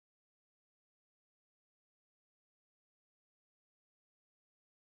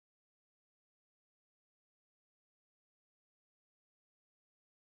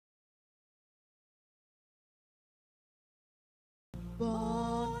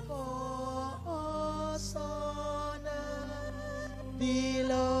born for us on earth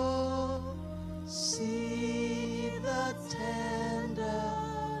below. See the tender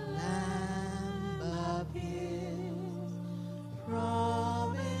Lamb appear,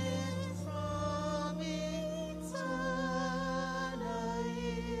 promised from eternal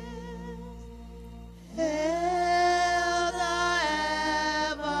years. Hail the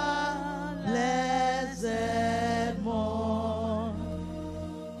ever blessed morn,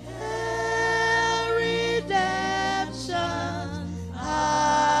 hail redemption's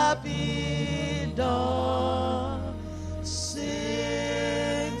happy dawn.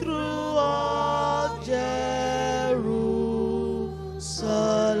 Sing through all Jerusalem,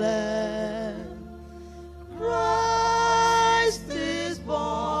 Christ is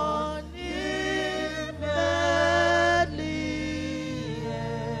born in Bethlehem.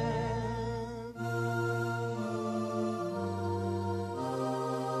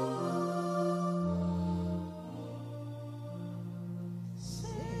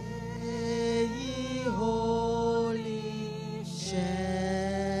 Say ye holy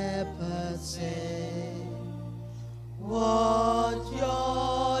shepherds, say what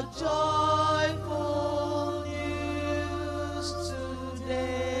your joyful news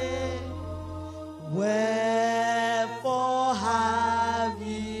today. Wherefore have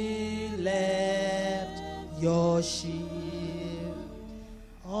ye left your sheep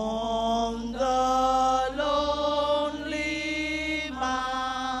on the lonely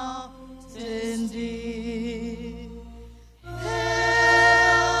mountain deep?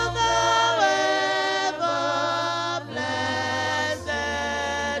 Hail the ever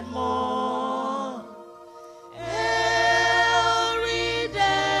blessed morn, hail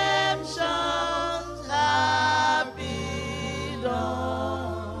redemption's happy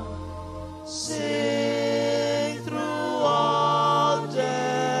dawn. Sing through all Jerusalem,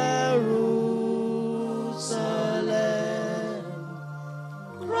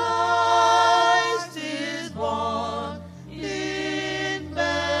 Christ is born in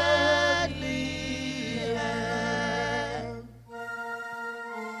Bethlehem.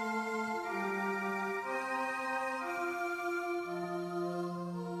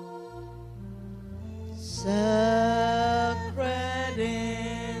 Sacred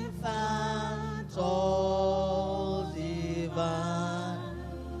infant, all divine,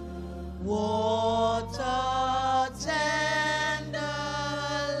 what a tender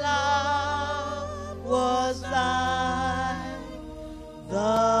love was thine,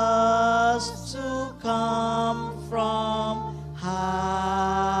 thus to come from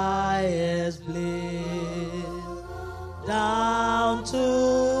highest bliss down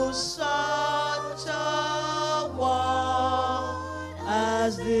to such a one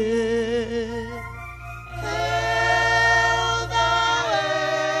as this. Hail the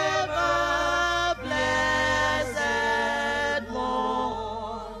ever blessed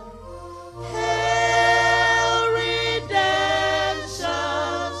morn, hail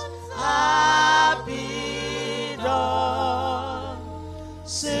redemption's happy dawn.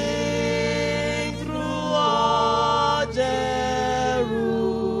 Sing through all Jerusalem,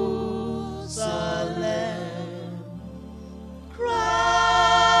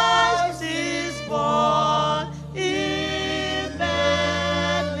 Christ is born in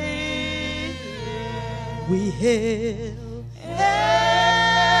Bethlehem. We hail,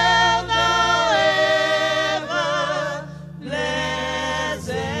 hail the ever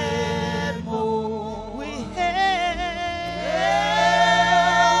blessed morn. We hail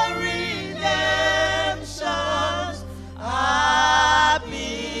redemption's happy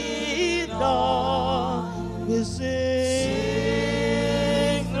dawn. We sing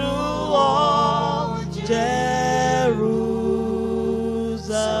through all Jerusalem,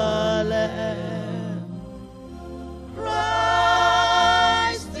 Christ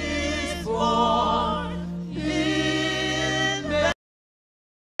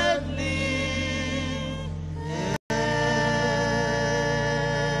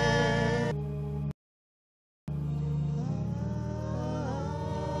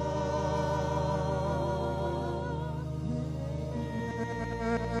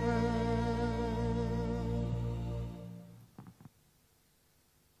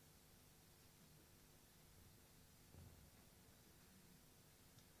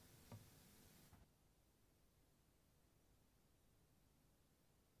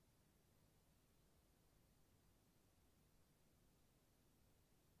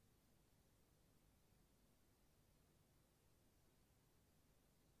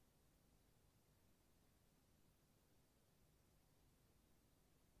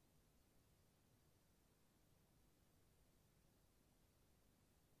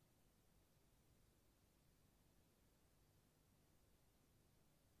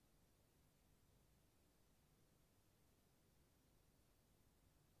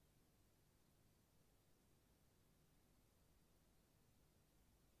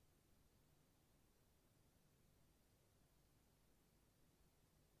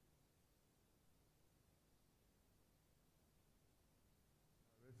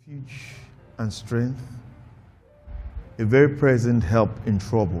refuge and strength, a very present help in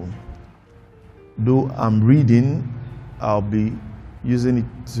trouble. Though I'm reading, I'll be using it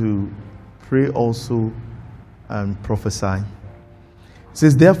to pray also and prophesy. It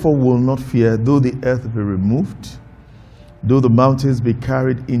says, therefore will not fear, though the earth be removed, though the mountains be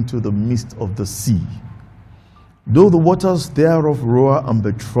carried into the midst of the sea, though the waters thereof roar and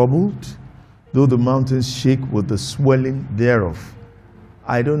be troubled, though the mountains shake with the swelling thereof.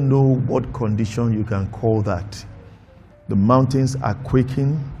 I don't know what condition you can call that. The mountains are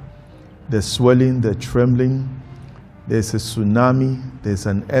quaking, they're swelling, they're trembling. There's a tsunami, there's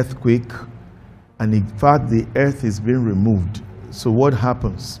an earthquake, and in fact the earth is being removed. So what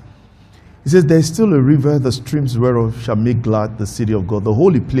happens? He says, there is still a river, the streams whereof shall make glad the city of God, the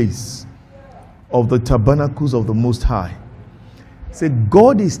holy place of the tabernacles of the Most High. Say,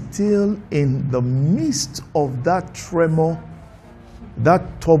 God is still in the midst of that tremor,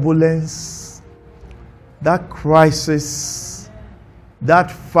 that turbulence, that crisis, that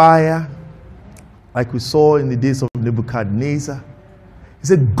fire, like we saw in the days of Nebuchadnezzar. He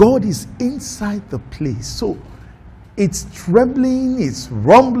said, God is inside the place. So it's trembling, it's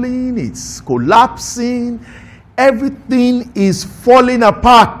rumbling, it's collapsing, everything is falling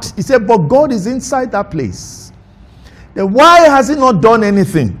apart. He said, but God is inside that place. Then why has he not done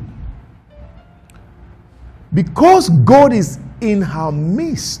anything? Because God is in her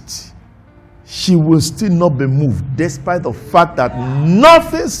midst, she will still not be moved, despite the fact that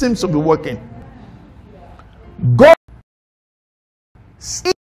nothing seems to be working. God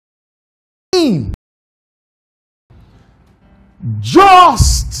in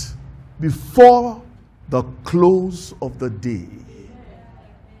just before the close of the day.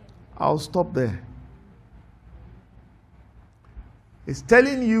 I'll stop there. It's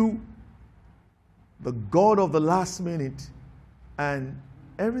telling you the God of the last minute, and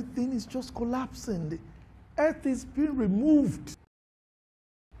everything is just collapsing. The earth is being removed.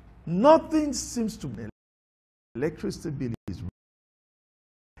 Nothing seems to be. Electricity bill is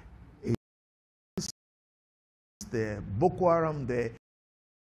there, Boko Haram there.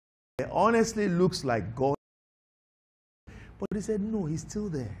 It honestly looks like God. But he said, no, he's still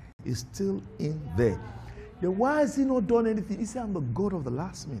there. He's still in there. Then why has he not done anything? He said, I'm the God of the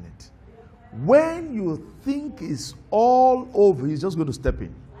last minute. When you think it's all over, he's just going to step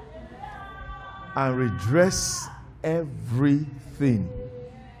in and redress everything.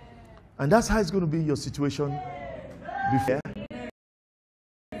 And that's how it's going to be your situation before.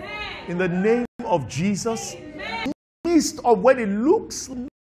 In the name of Jesus, in the midst of when it looks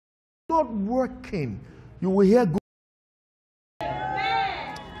not working, you will hear good.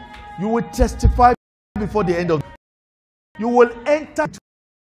 You will testify before the end of. You will enter to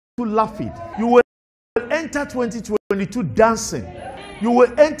laughing. You will enter 2022 dancing. You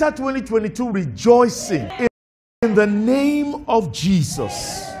will enter 2022 rejoicing in the name of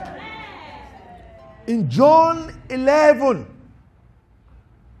Jesus. In John 11,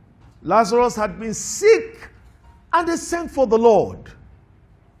 Lazarus had been sick and they sent for the Lord.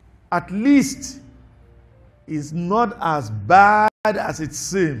 At least it's not as bad as it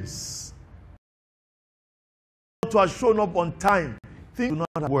seems. To have shown up on time, things do not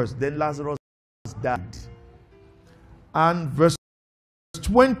have worse. Then Lazarus died. And verse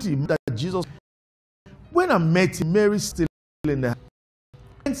 20, that Jesus, when I met him, Mary still in the house,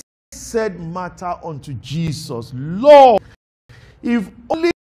 and said Martha unto Jesus, Lord, if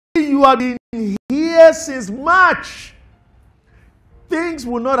only you had been here since March, things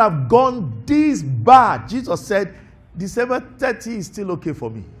would not have gone this bad. Jesus said, December 30 is still okay for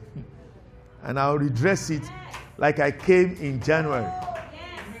me. And I'll redress it like I came in January.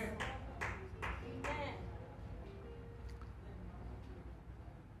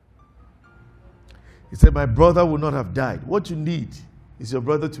 He said, my brother would not have died. What you need is your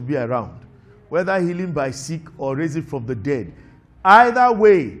brother to be around. Whether healing by sick or raising from the dead. Either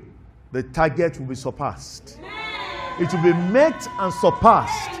way, the target will be surpassed. It will be met and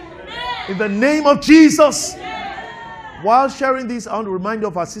surpassed. In the name of Jesus. While sharing this, I want to remind you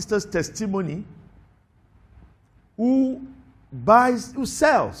of our sister's testimony, who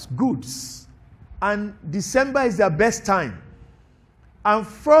sells goods. And December is their best time. And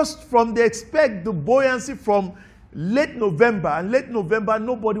first, they expect the buoyancy from late November. And late November,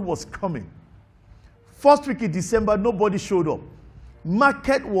 nobody was coming. First week in December, nobody showed up.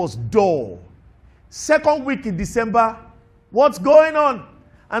 Market was dull. Second week in December, what's going on?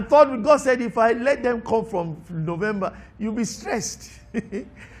 And third week, God said, if I let them come from November, you'll be stressed.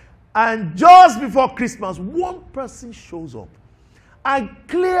 And just before Christmas, one person shows up and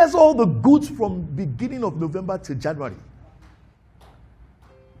clears all the goods from beginning of November to January.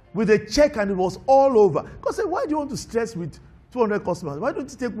 with a check and it was all over. God said, why do you want to stress with 200 customers? Why don't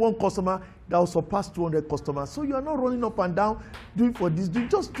you take one customer that will surpass 200 customers? So you are not running up and down, doing for this.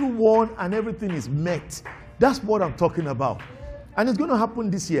 Just do one and everything is met. That's what I'm talking about. And it's going to happen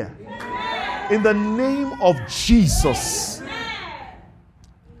this year. In the name of Jesus.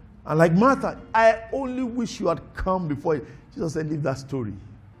 And like Martha, I only wish you had come before you. Jesus said, leave that story.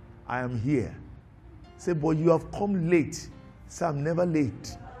 I am here. Say, but you have come late. Say, I'm never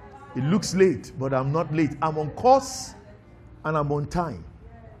late. It looks late, but I'm not late. I'm on course and I'm on time.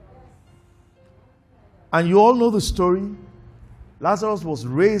 And you all know the story. Lazarus was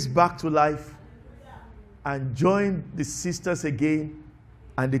raised back to life and joined the sisters again,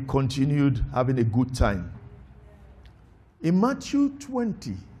 and they continued having a good time. In Matthew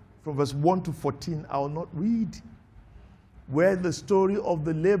 20, from verse 1 to 14, I will not read, where the story of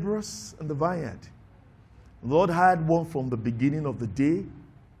the laborers and the vineyard. The Lord had one from the beginning of the day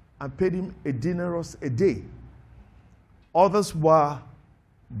and paid him a denarius a day. Others were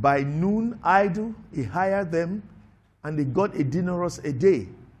by noon idle. He hired them and they got a denarius a day.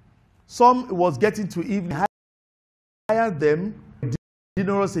 Some was getting to evening, hired them a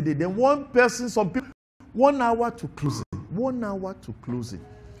denarius a day. Then one person, some people, 1 hour to closing. 1 hour to closing.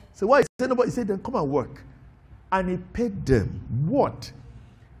 So why? He said, nobody. He said, then come and work. And he paid them. What?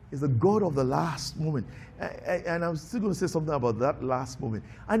 Is the God of the last moment. And I'm still going to say something about that last moment.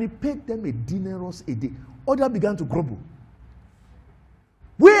 And he paid them a denarius a day. Others began to grumble.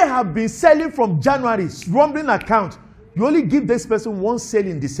 We have been selling from January, rumbling account. You only give this person one sale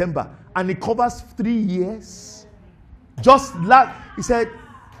in December, and it covers 3 years. Just like he said,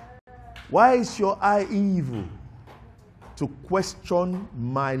 why is your eye evil to question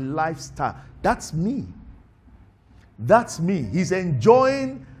my lifestyle? That's me. That's me. He's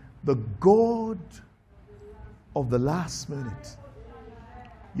enjoying the God of the last minute.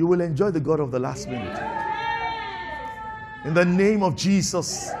 You will enjoy the God of the last minute. In the name of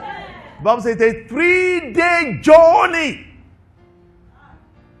Jesus. The Bible says it's a 3-day journey.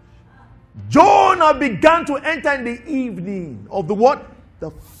 Jonah began to enter in the evening of the what?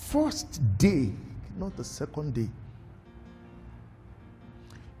 The first day, not the second day.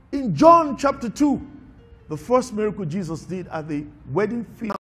 In John chapter 2, the first miracle Jesus did at the wedding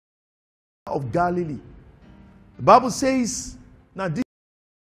feast of Galilee. The Bible says, now this,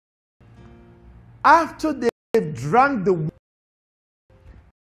 after they drank the wine,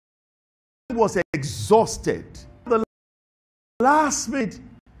 was exhausted. The last minute,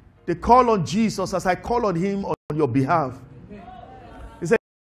 they call on Jesus as I call on him on your behalf. He said,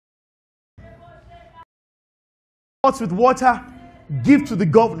 pots with water, give to the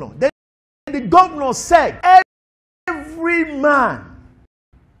governor. Then the governor said, every man,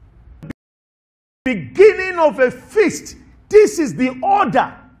 beginning of a feast, this is the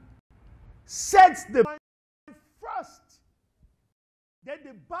order, sets the wine first, then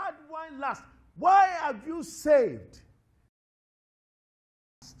the bad wine last. Why have you saved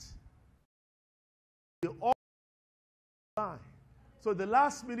the order wine? So the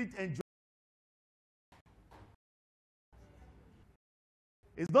last minute enjoy.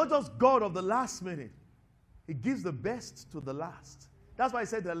 It's not just God of the last minute. He gives the best to the last. That's why he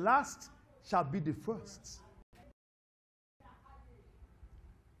said the last shall be the first.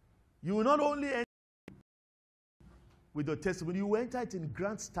 You will not only enter with your testimony, you will enter it in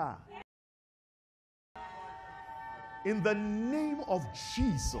grand style. In the name of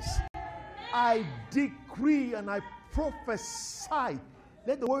Jesus, I decree and I prophesy.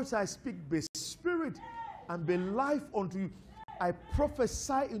 Let the words I speak be spirit and be life unto you. I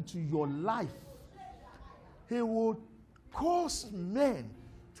prophesy into your life. He will cause men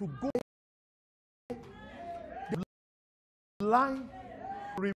to go the line,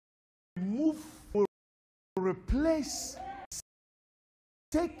 remove, replace,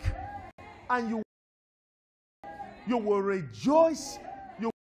 take, and you will rejoice. You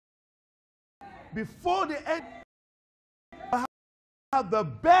before the end have the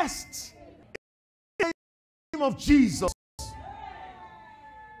best in the name of Jesus.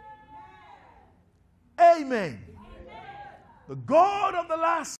 Amen. The God of the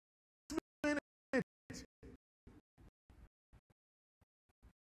last minute.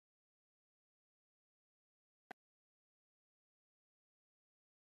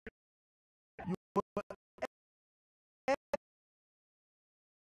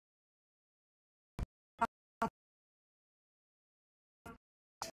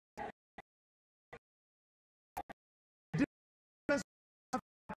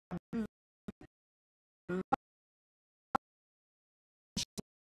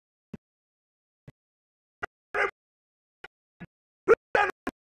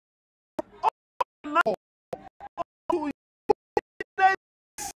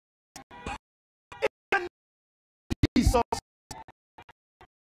 Jesus.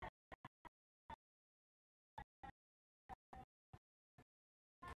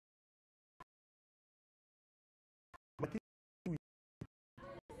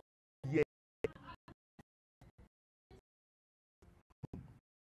 Yeah.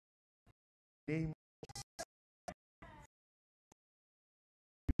 Name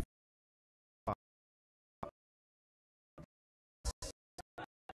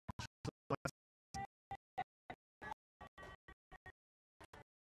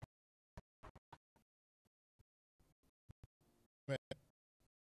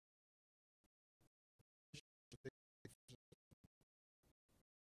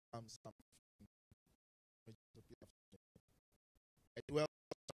something. I dwell in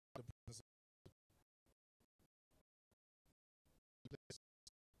the presence of this.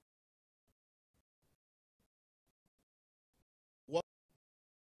 What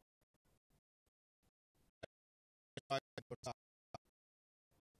I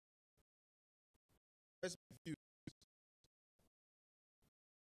view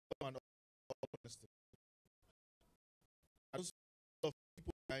and honesty. I also love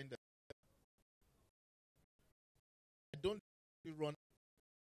people behind that. I don't run.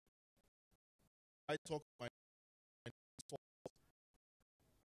 I talk my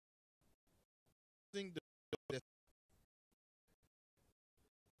thing the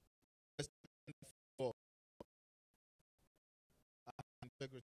for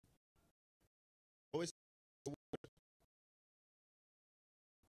integrity. Always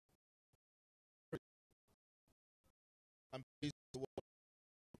I'm based on the word.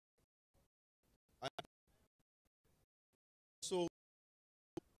 I also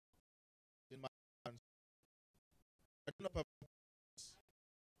in my hands. I do not have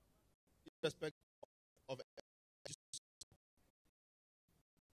respect of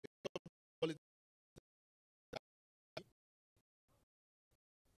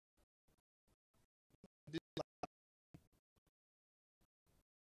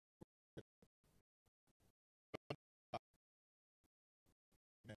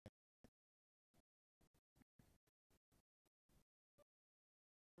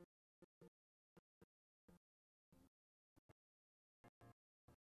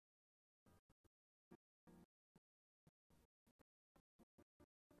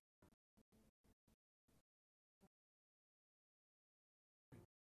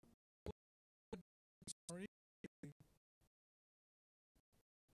Sorry.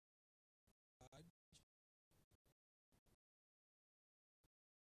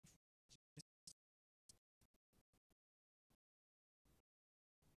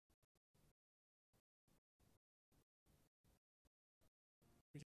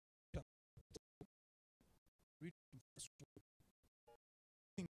 Read verse 1.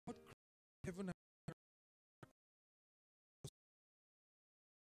 God created heaven and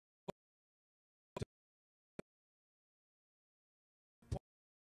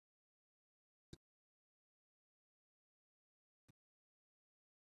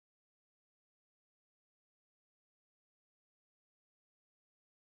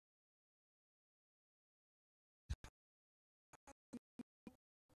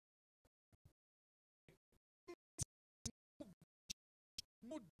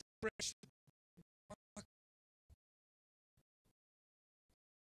no depression.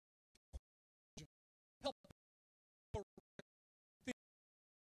 Help for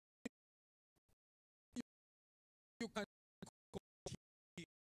you can go here.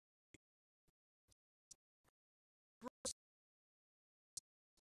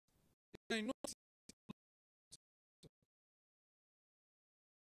 I know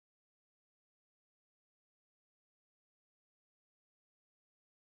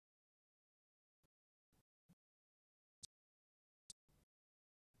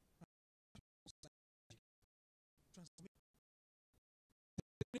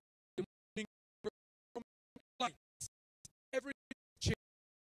from light. Every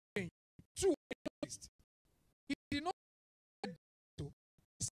change to Christ. He did not do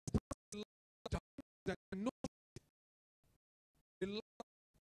that no the Lord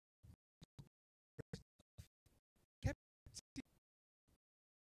kept it.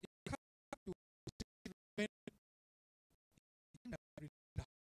 He kept to remain in the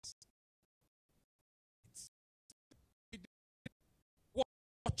relax. He did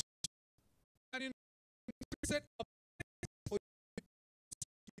watch and in set up for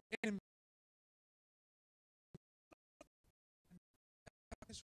the enemy.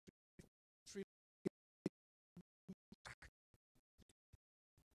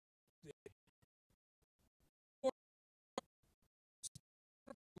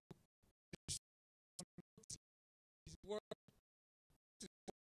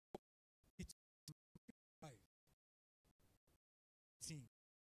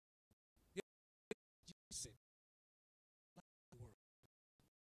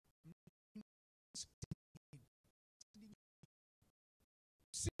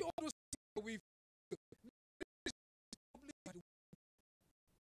 see all those things that we feel.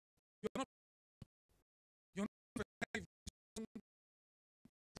 You're not alive.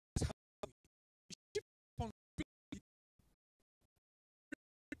 That's how we shift responsibility.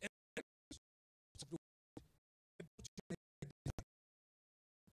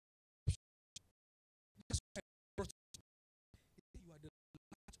 You are the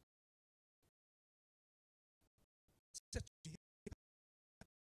set to him.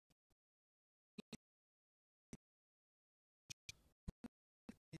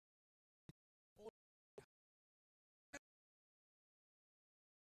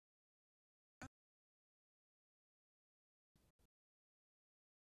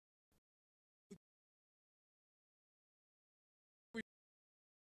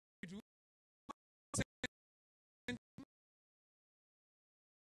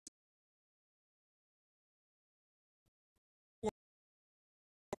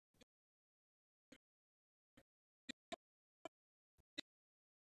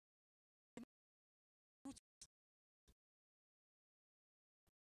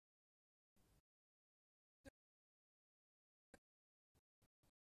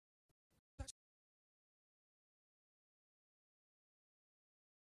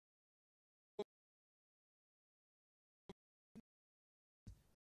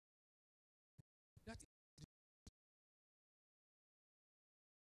 That is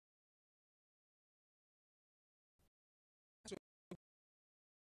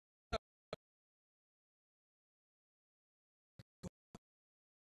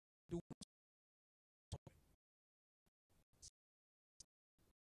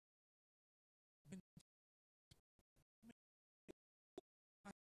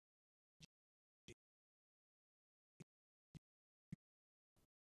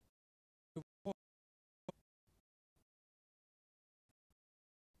the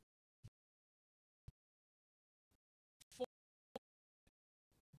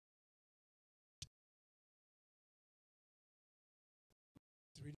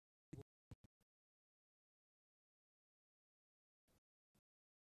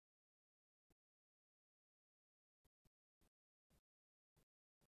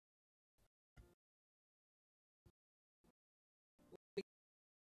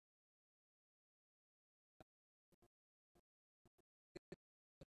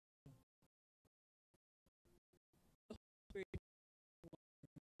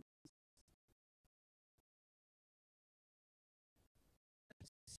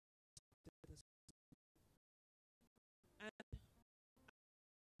and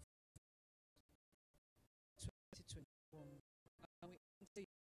 2021.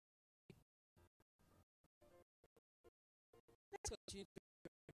 Let's continue to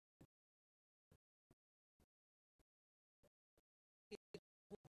the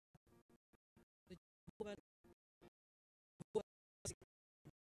Jehovah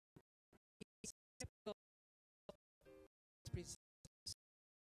praise.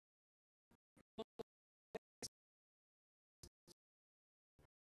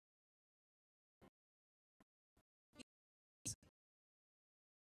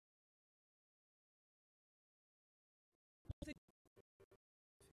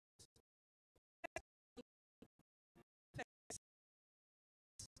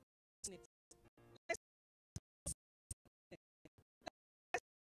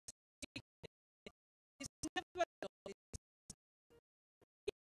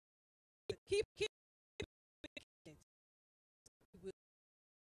 Keep it. Will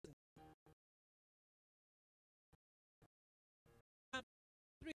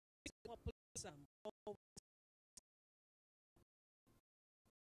three popular always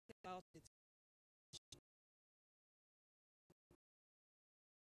about it.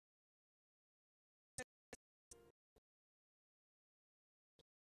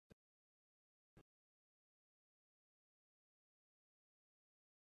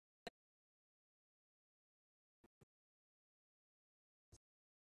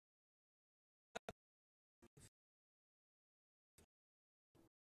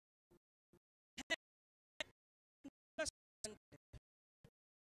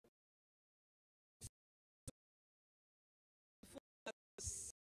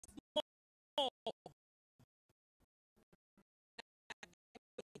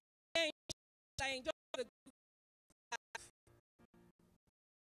 I enjoy the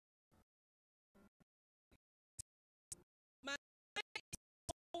my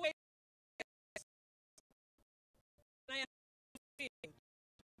always I am feeling.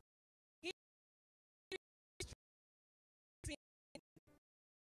 He's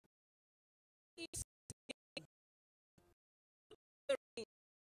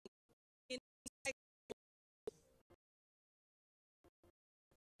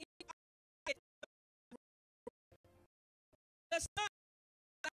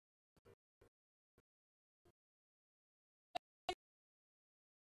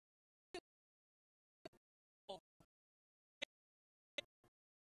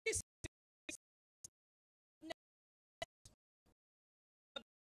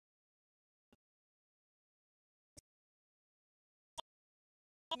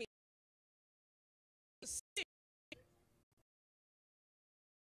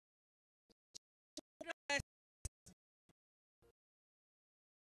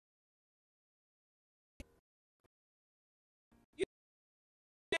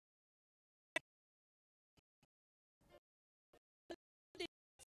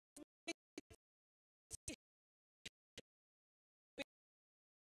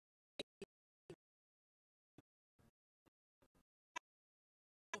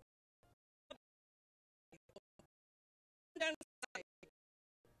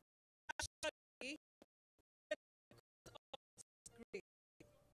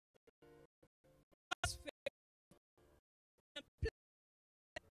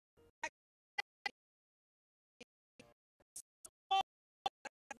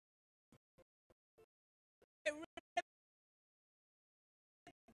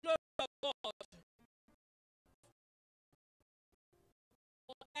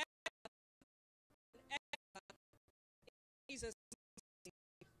Jesus.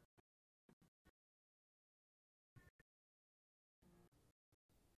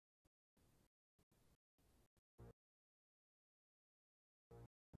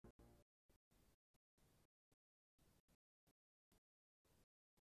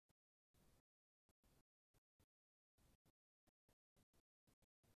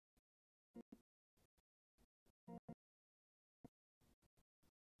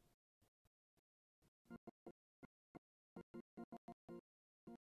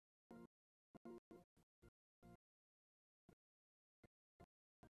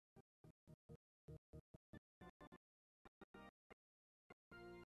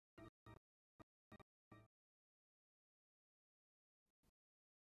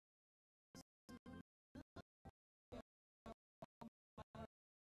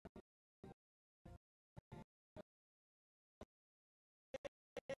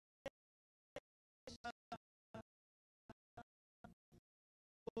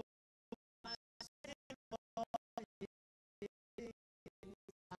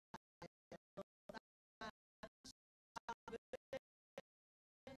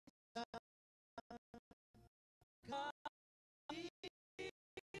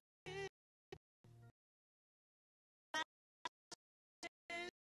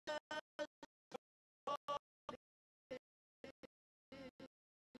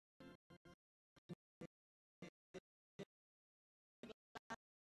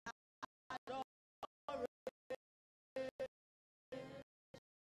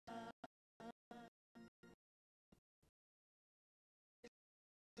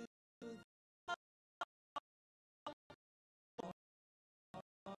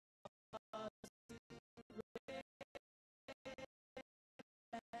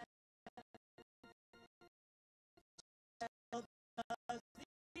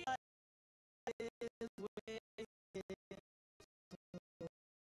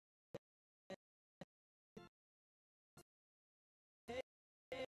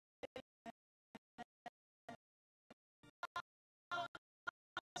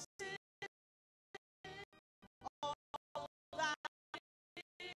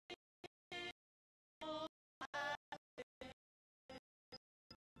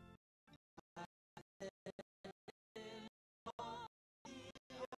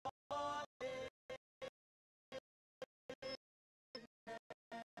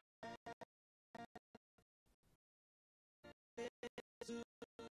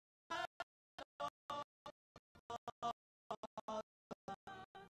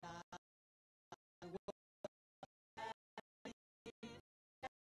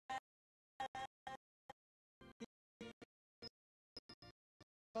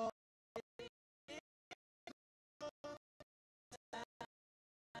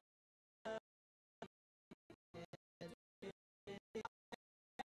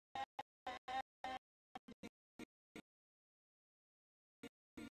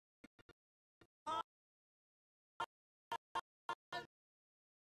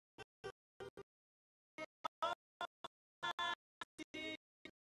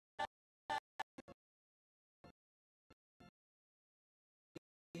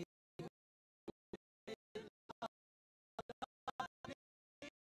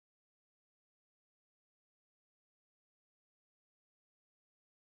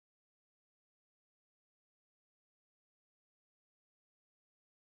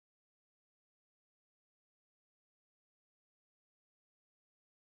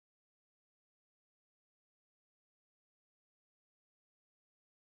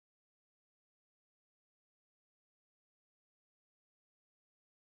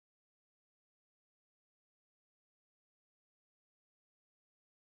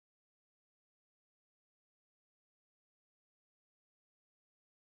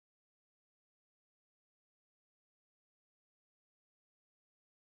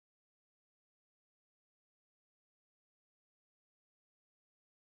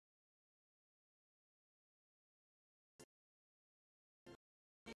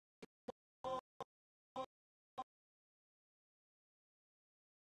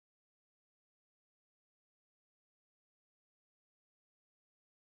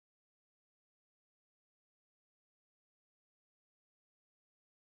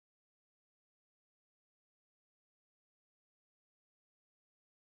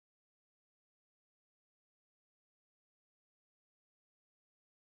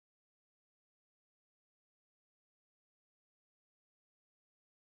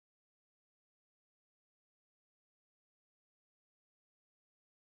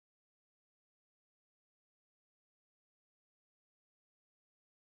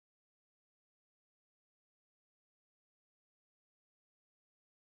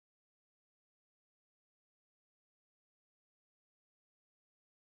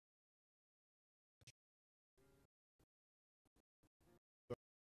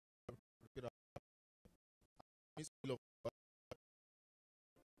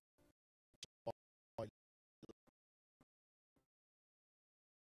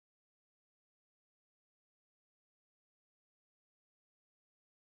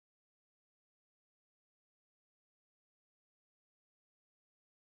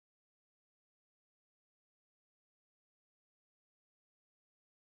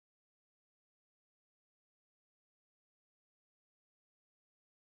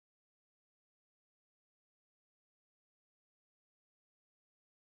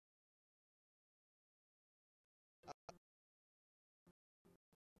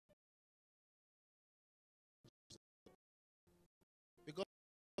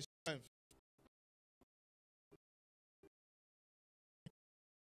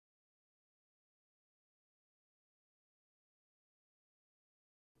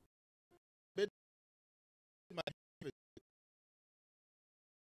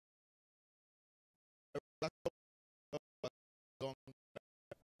 that's gone.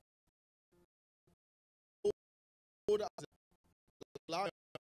 Hold as a lion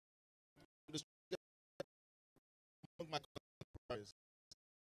to destroy among my contemporaries.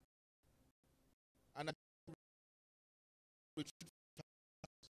 And I retreat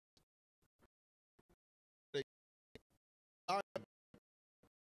the lion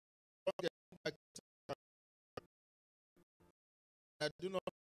I do not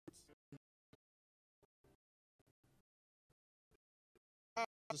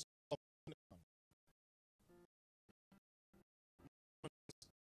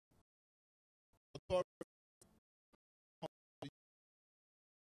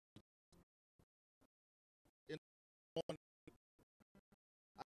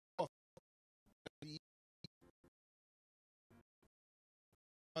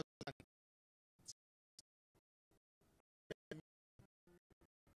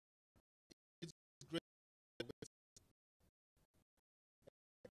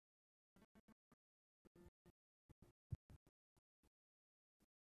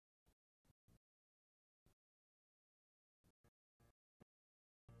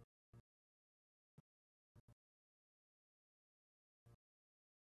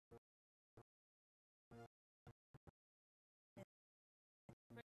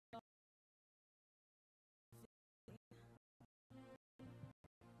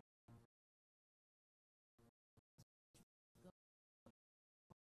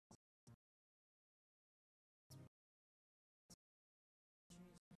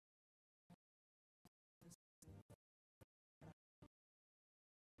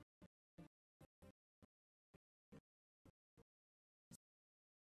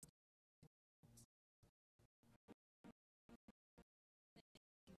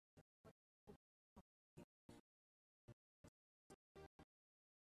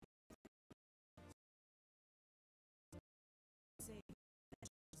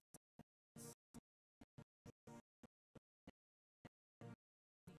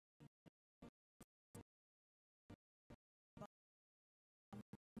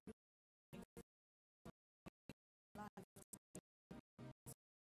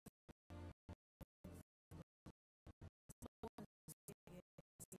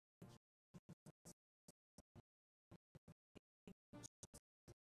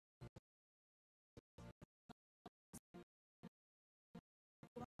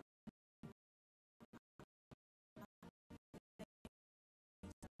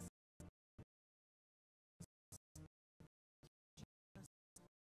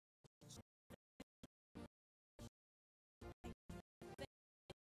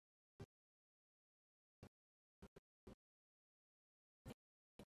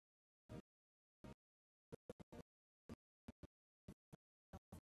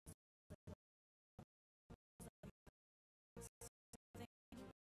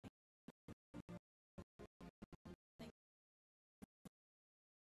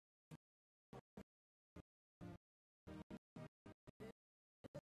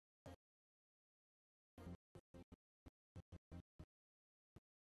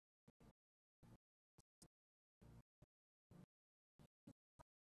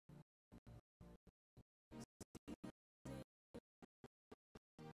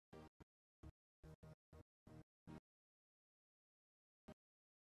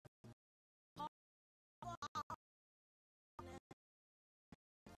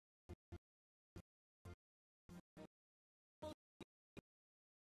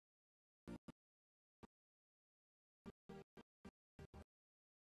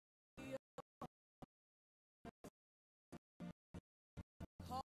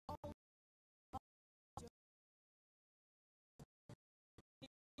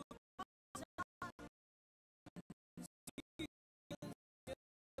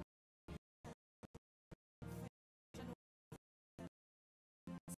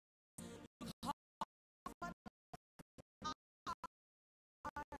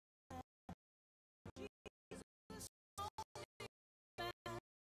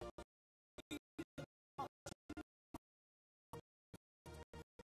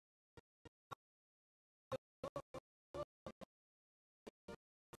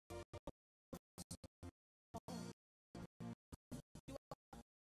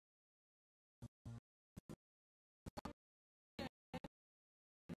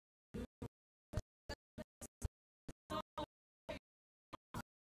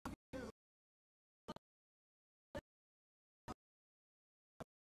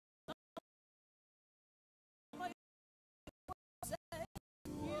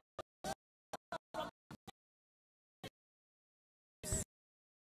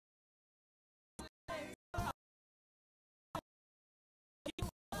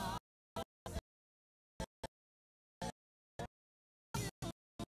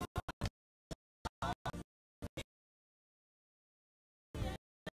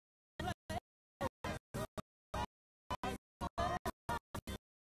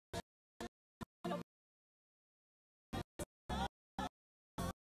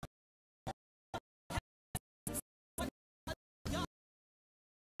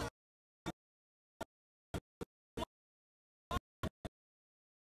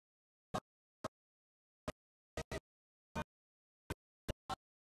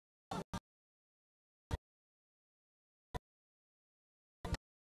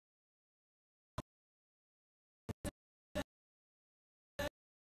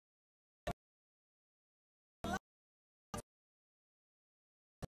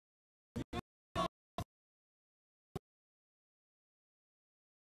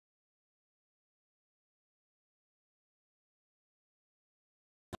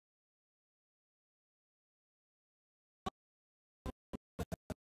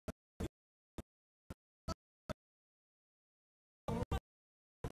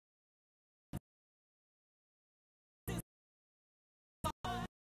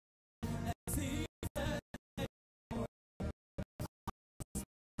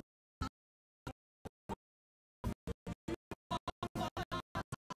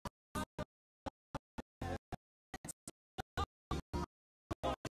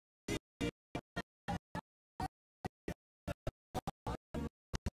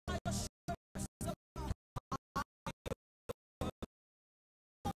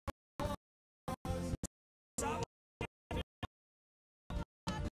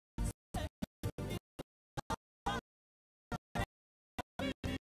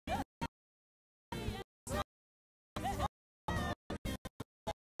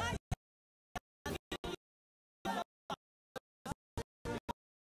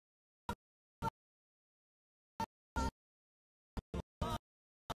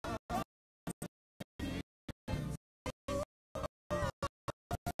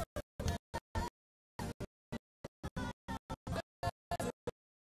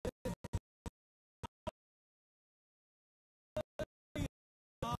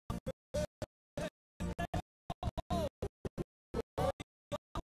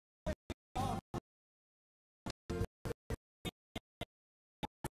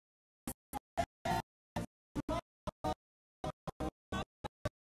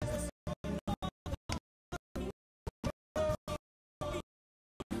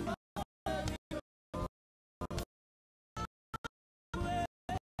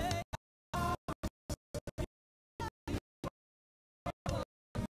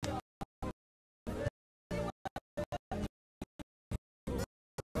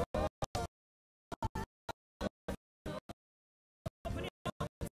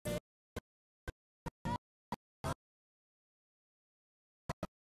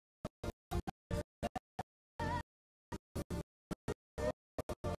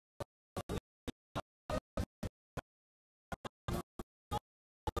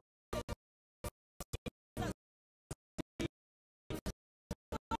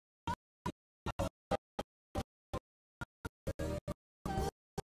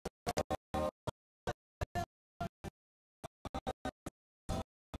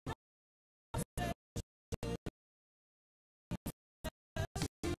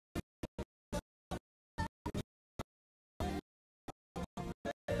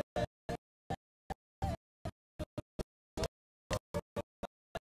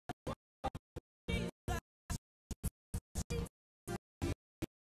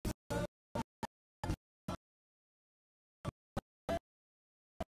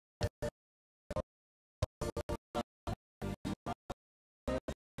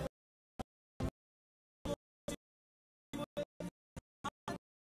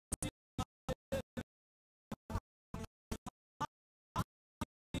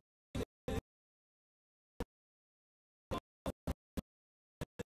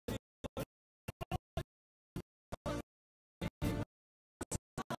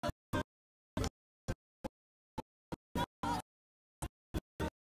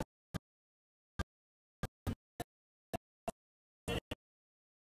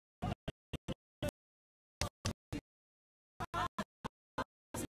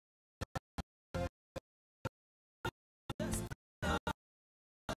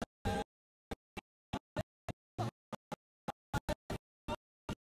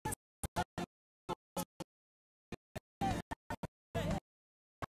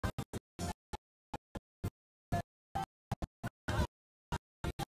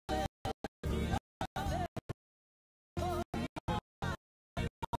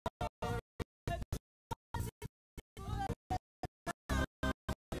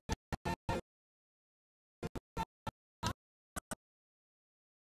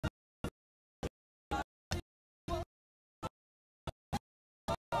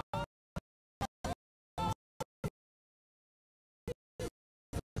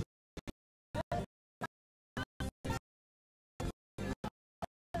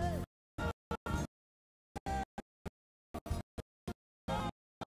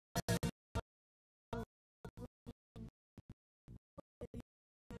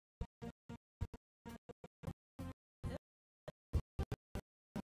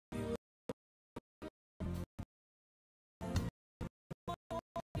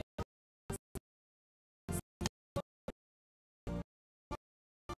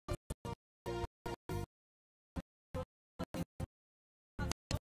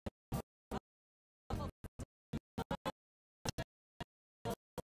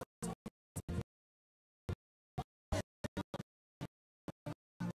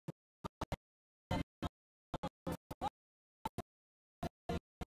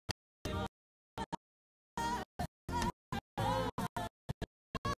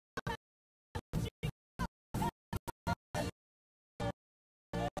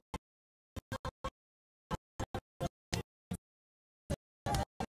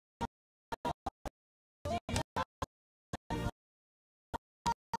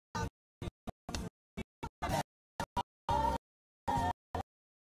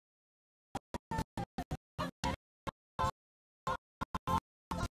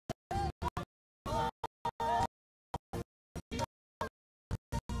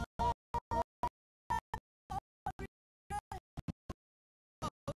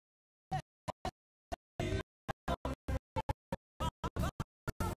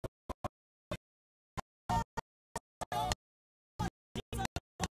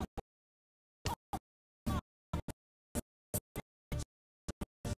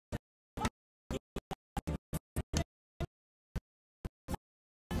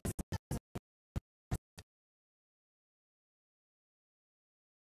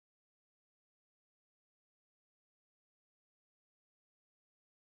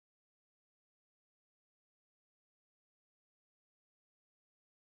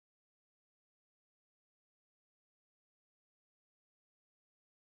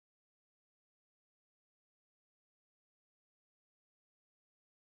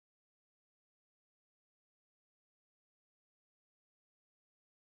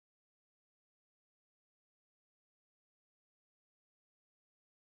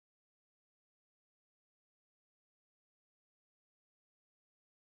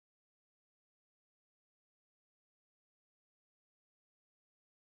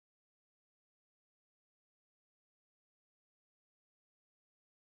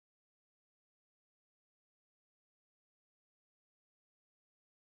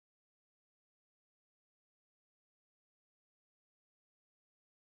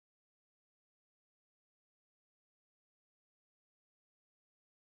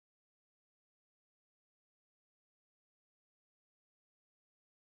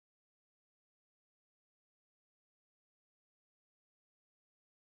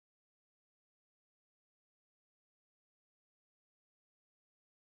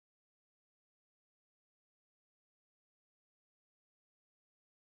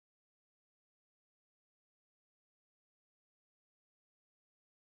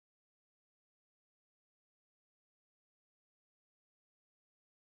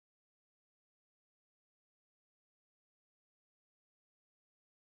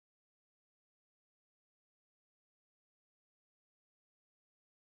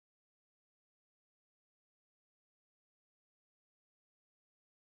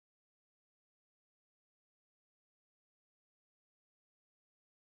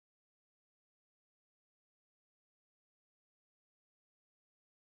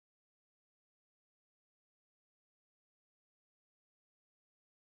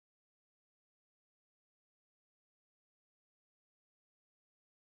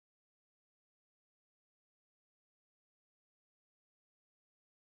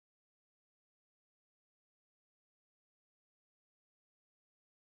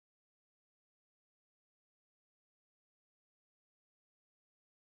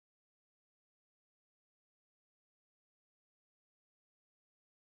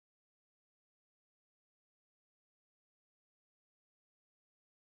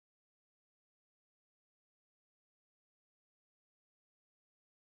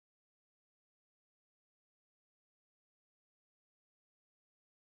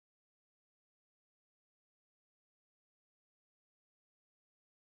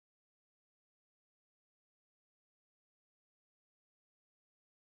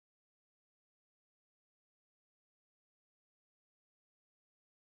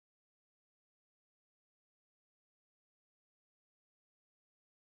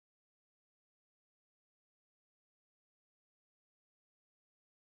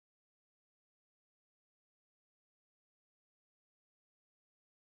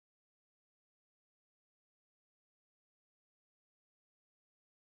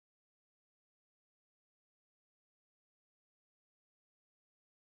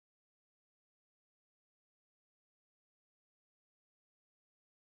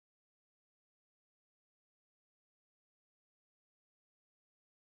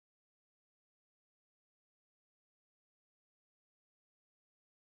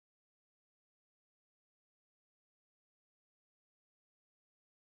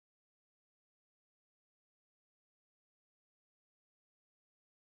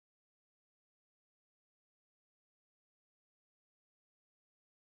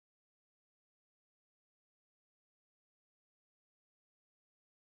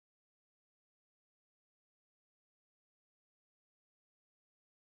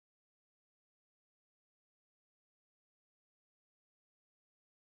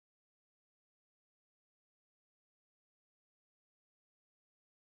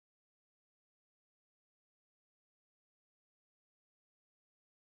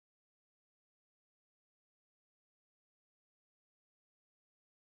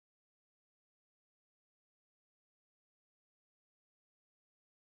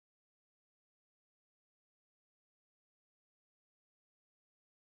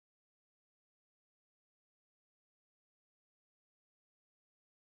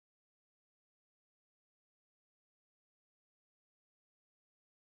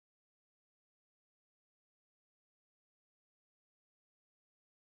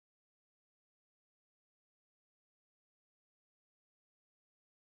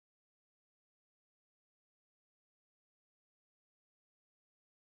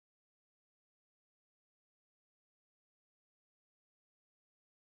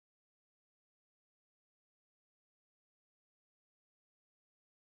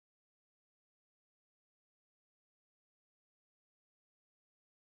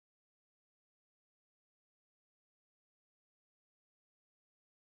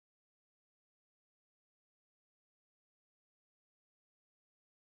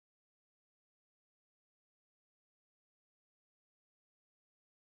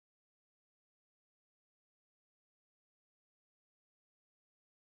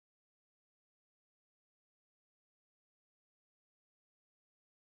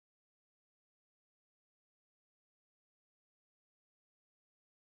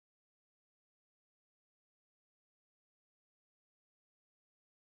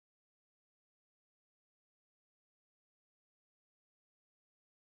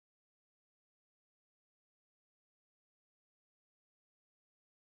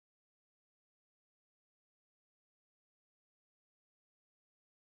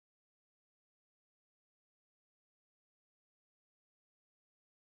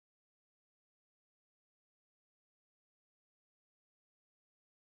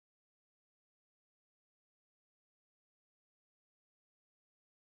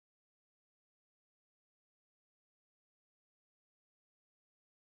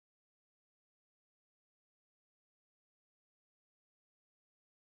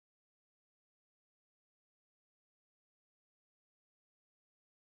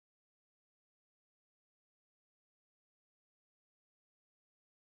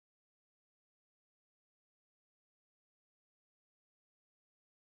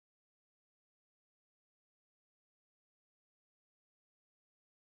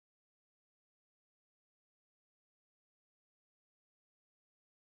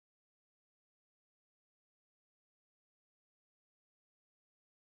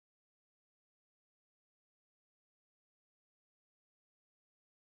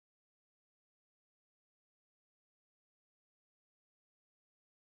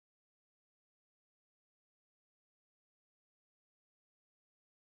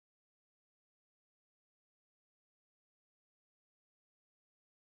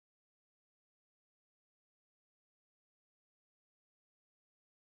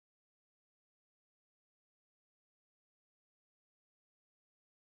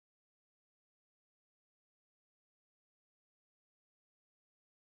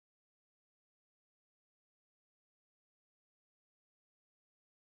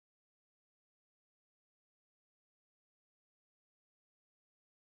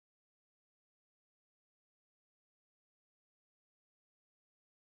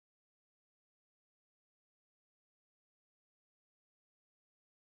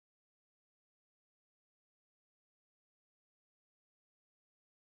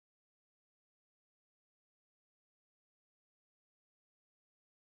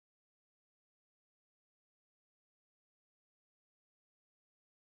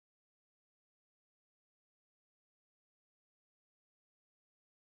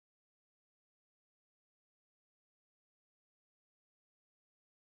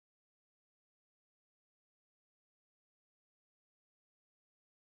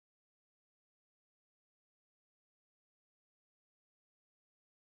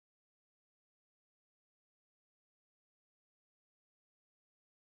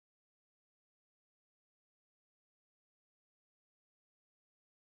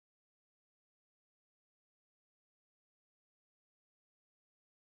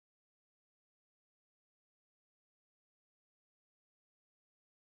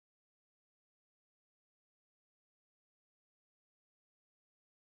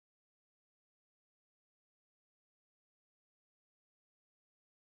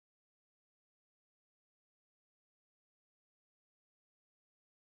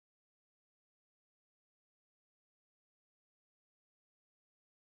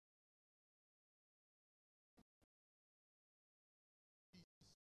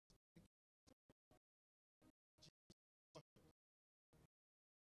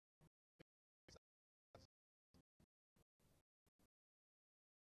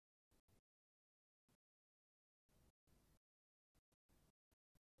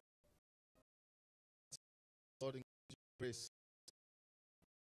Lord, in grace.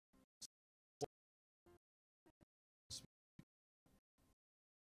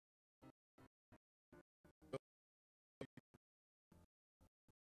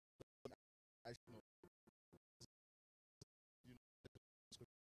 I know. You know,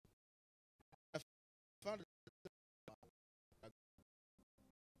 I found it.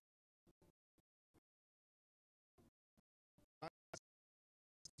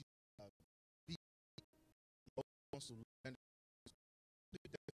 Be wants to learn.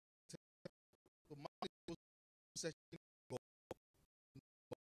 So man is searching for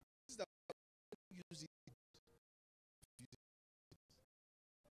God. This is that use it.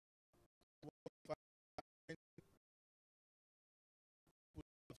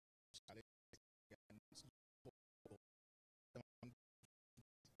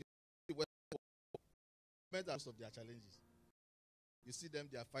 Most of their challenges. You see them,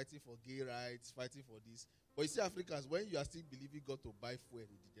 they are fighting for gay rights, fighting for this. But you see Africans, when you are still believing God to buy fuel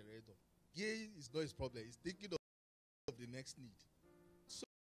with the generator, gay is not his problem. He's thinking of the next need. So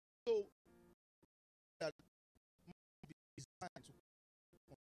that is time to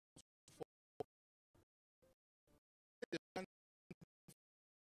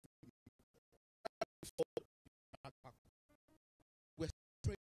we're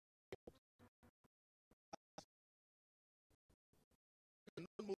praying.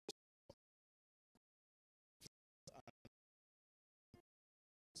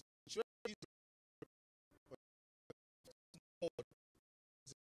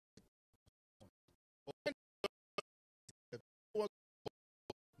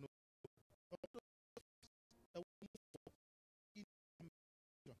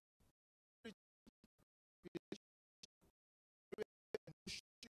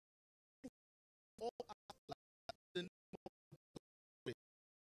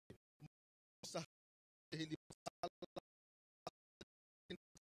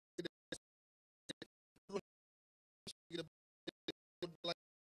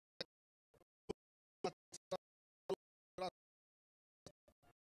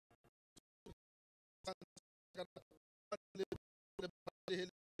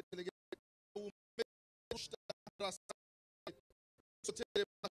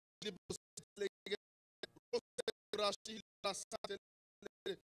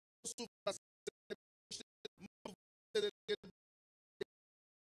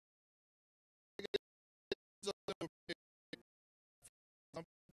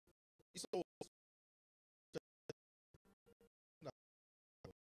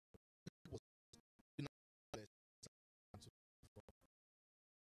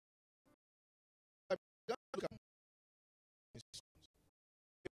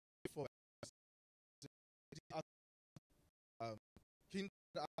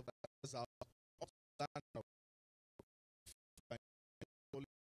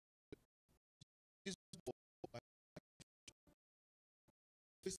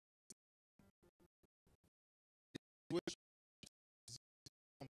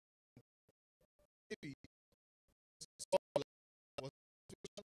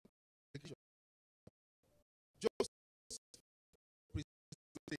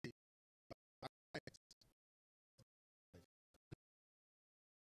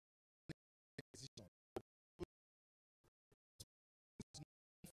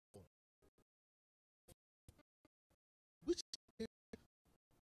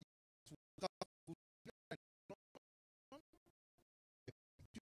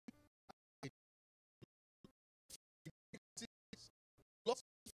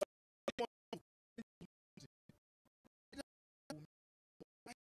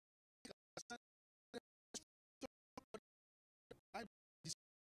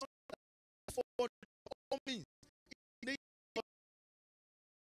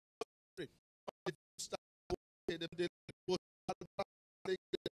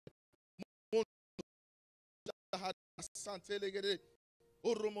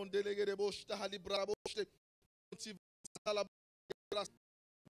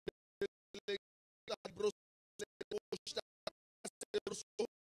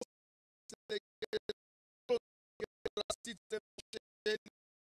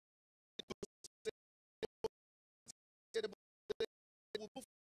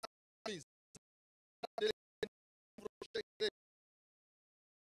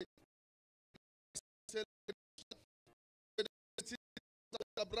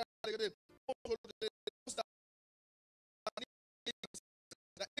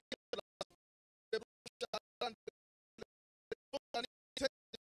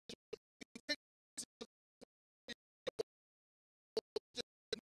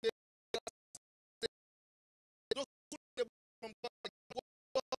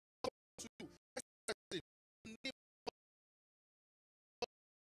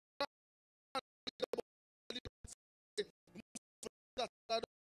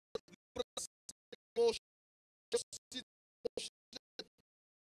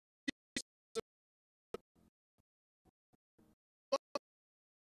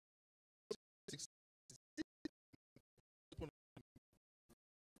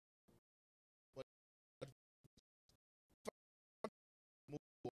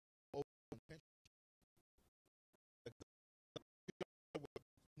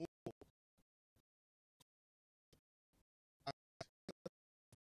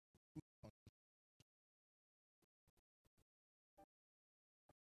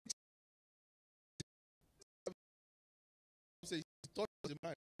 a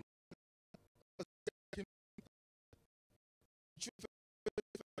man.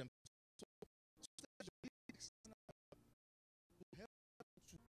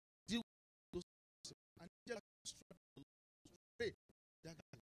 Deal with those and just pray.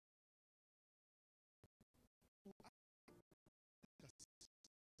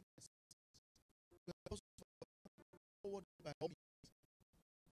 Forward by all means.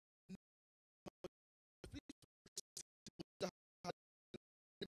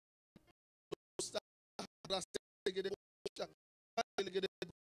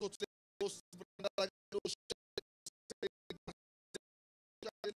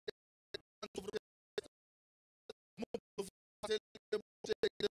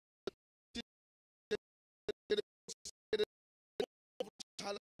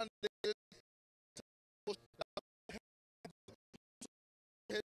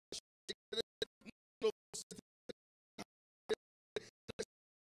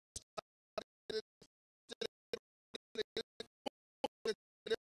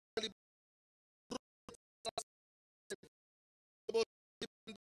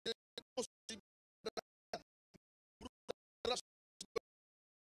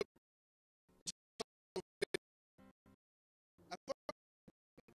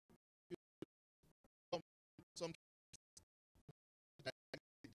 Some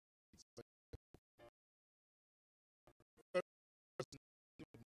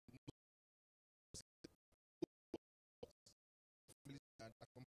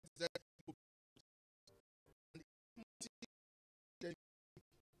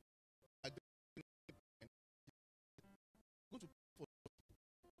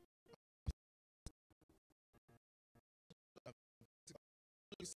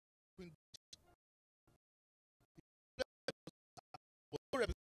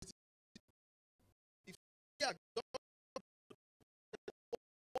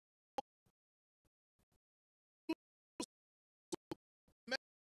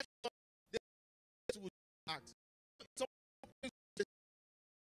act.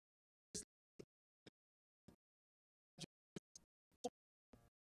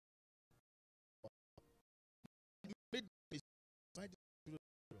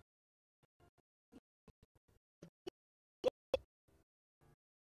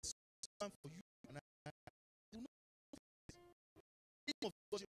 For you and I do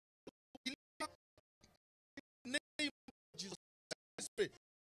not in the name of Jesus. Let's pray.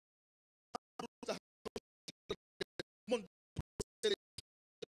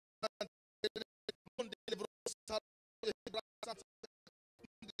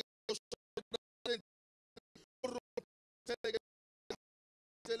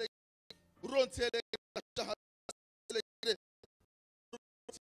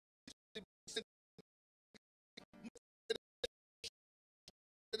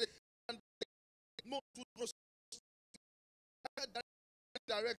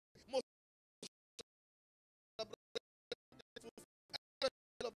 Direct most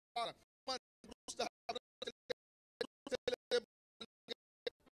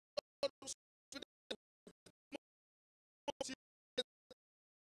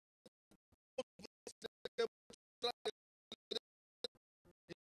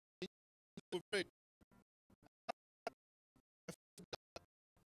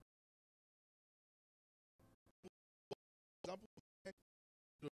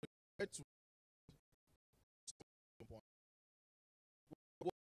to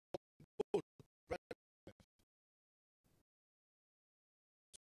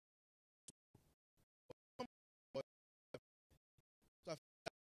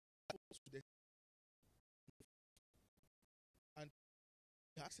and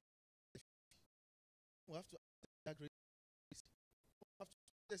we have to that grace. We have to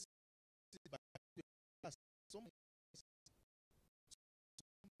test it by some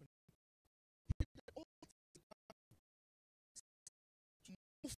to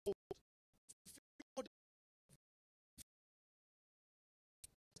move forward.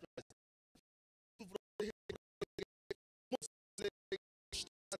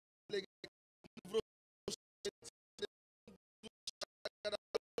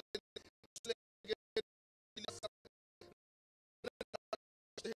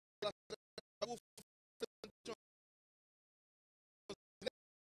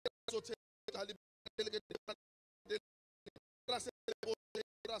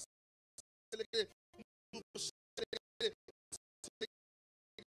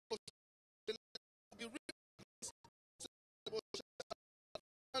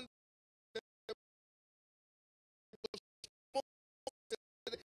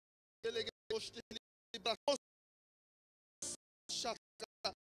 Shut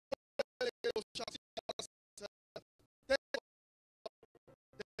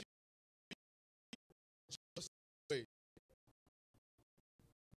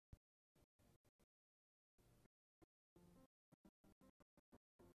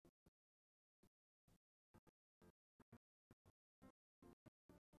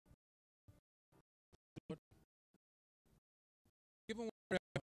given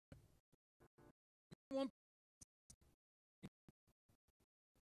one,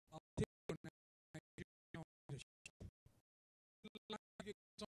 I'll take your Nigerian leadership. Like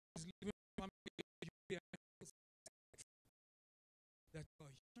someone is living that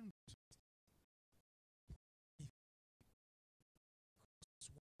human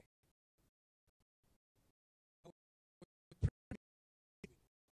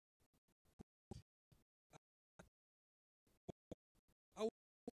I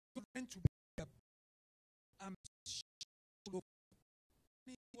want to be a I'm sure of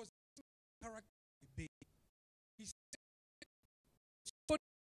he was character debate. He said so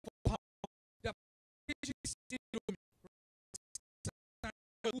power the syndrome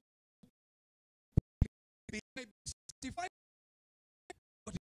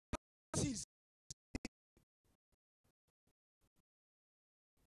but he's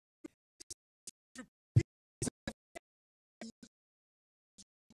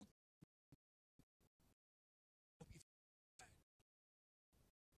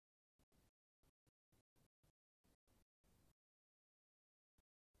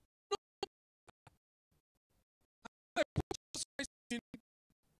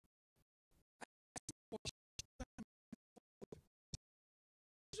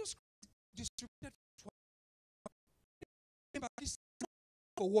Jesus distributed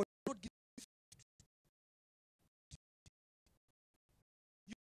for what not give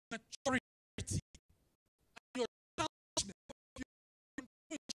you maturity and your childishness.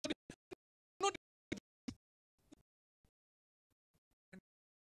 Not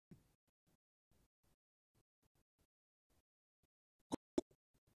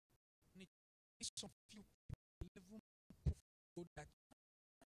some few level that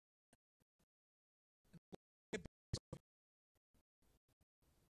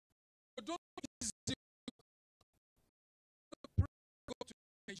don't go to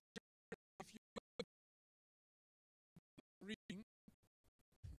Nigeria if you reading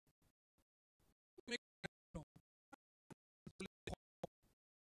make no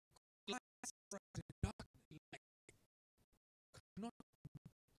dark light not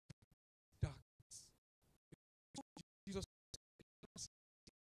darkness. Jesus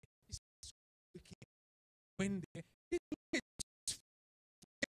is when they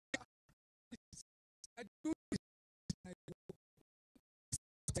I do this I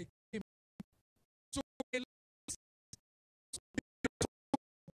came so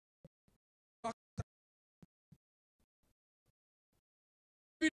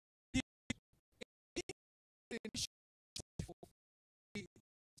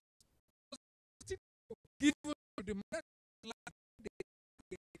give the man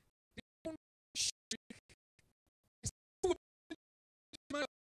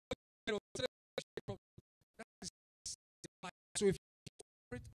so if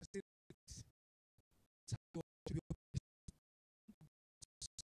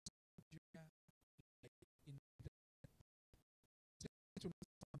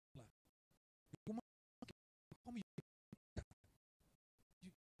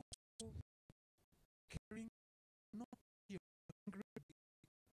caring not your hungry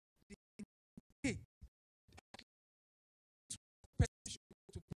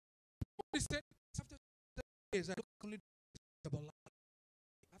after days I don't only about life.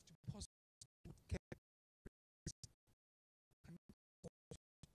 I have to pause to care and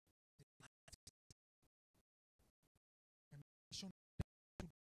show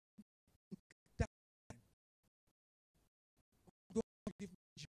that don't give me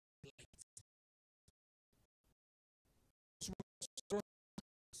light. So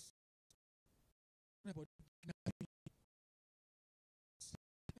about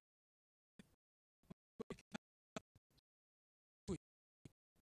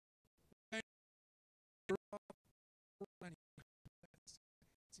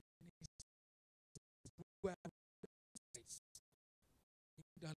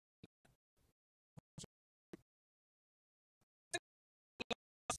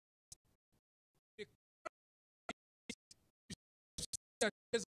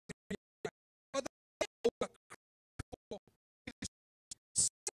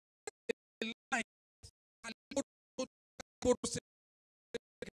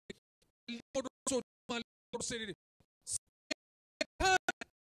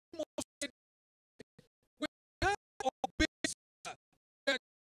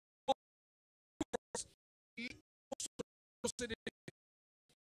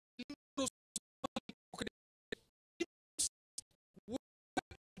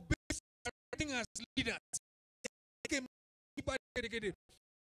as leaders,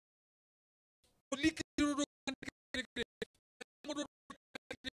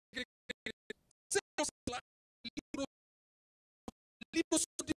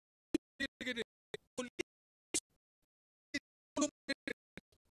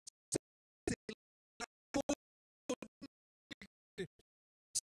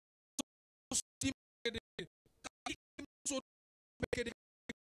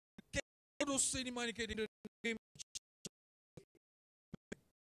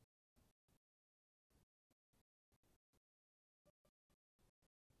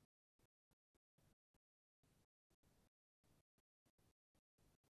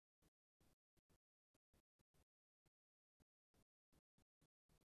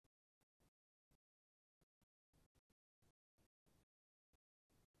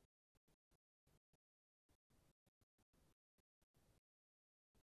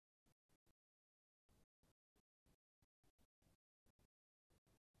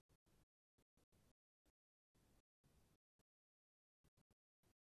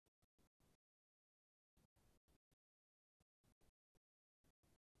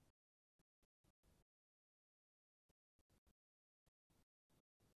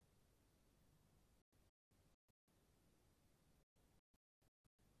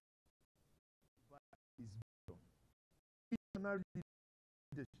 Missionary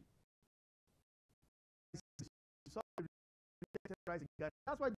leadership.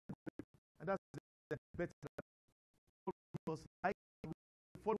 That's why, and that's the better because I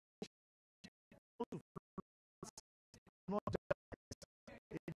follow not just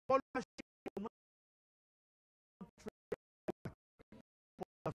followership.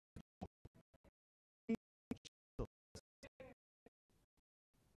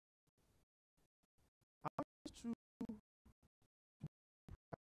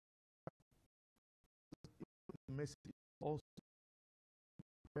 Message also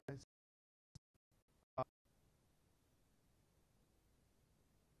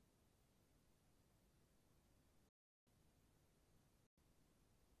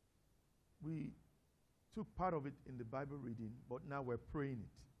we took part of it in the Bible reading, but now we're praying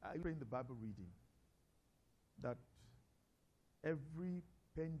it. I pray in the Bible reading that every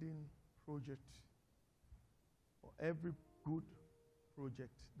pending project or every good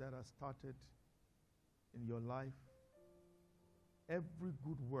project that has started in your life, every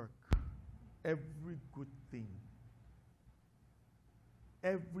good work, every good thing,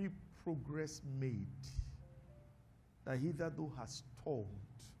 every progress made that hitherto has stalled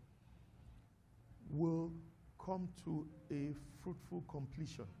will come to a fruitful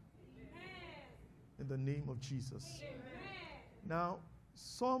completion. In the name of Jesus. Now,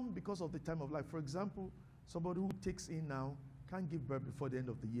 some, because of the time of life, for example, somebody who takes in now can't give birth before the end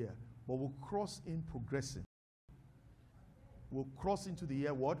of the year, but will cross in progressing. Will cross into the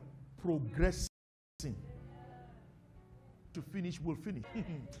year what? Progressing. To finish, will finish.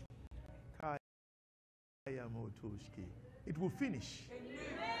 It will finish.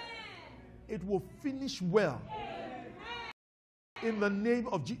 It will finish well. In the name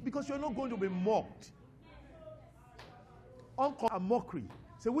of Jesus. Because you're not going to be mocked. Uncle, a mockery.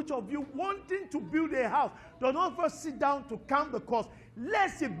 So which of you wanting to build a house does not first sit down to count the cost,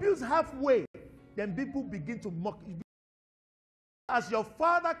 lest it builds halfway, then people begin to mock. As your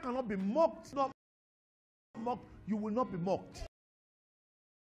father cannot be mocked, you will not be mocked.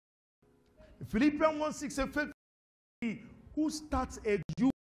 Philippians 1:6 says, who starts a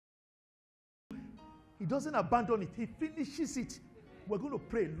you, he doesn't abandon it, he finishes it. We're going to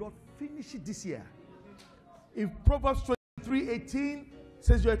pray, Lord, finish it this year. In Proverbs 23:18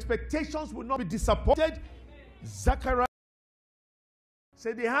 says your expectations will not be disappointed. Zechariah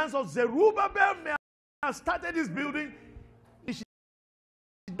said the hands of Zerubbabel may have started this building.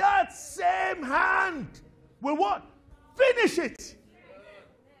 That same hand will what? Finish it.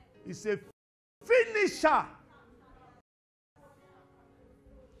 It's a finisher.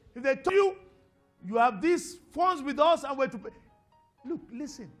 If they tell you, you have these funds with us and we're to pay. Look,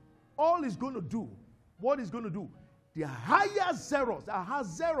 listen. All he's going to do, what he's going to do, the higher zeros, the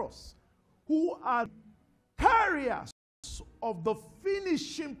Hazeros, who are carriers of the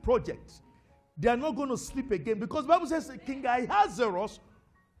finishing project, they are not going to sleep again. Because the Bible says King Ahasuerus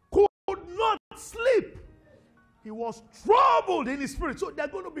could not sleep. He was troubled in his spirit. So they're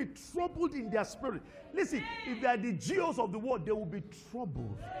going to be troubled in their spirit. Listen, if they are the geos of the world, they will be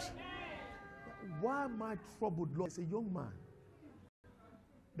troubled. Why am I troubled, Lord? It's a young man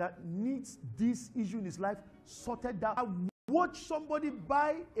that needs this issue in his life sorted out. I watched somebody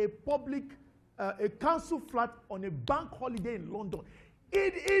buy a public, a council flat on a bank holiday in London.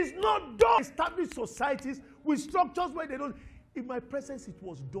 It is not done. Established societies with structures where they don't. In my presence, it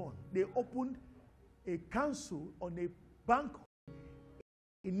was done. They opened a council on a bank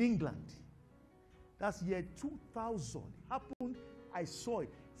in England. That's year 2000. Happened I saw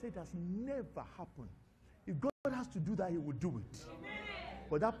it. He said it has never happened. If God has to do that, he will do it.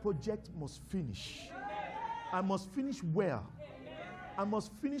 But that project must finish. I must finish well. I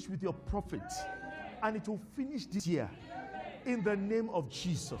must finish with your prophet. And it will finish this year. In the name of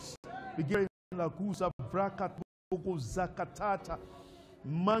Jesus.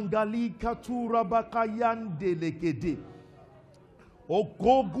 Mangali katura bakayande legede.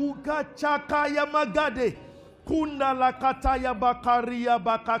 Ogoguka chakaya magade. Kunda lakataya bakaria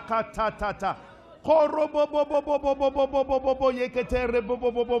bakakatatata. Korobo bobo bobo bobo bobo bobo yeketere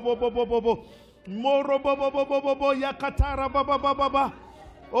bobo bobo bobo bobo bobo. Moro bobo bobo bobo yakatara baba baba.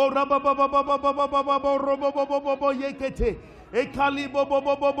 Ora baba baba baba baba robo bobo bobo yekete. Ekali bobo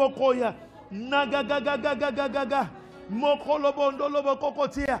bobo bobo koya. Naga gaga gaga gaga gaga. Mokolo bondo lobo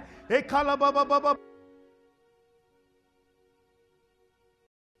kokotia. Ekala baba baba.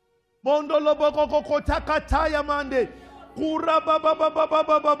 Mondo lobo kokota kataya mande. Kura baba baba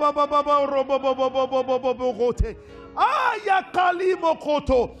baba baba baba robo bobo bobo bobo bogote. Aya kali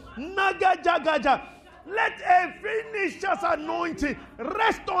mokoto. Naga jagaja. Let a finisher's anointing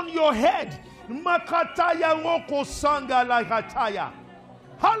rest on your head. Makataya woko sanga like hataya.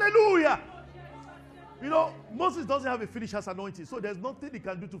 Hallelujah. You know, Moses doesn't have a finisher's anointing, so there's nothing he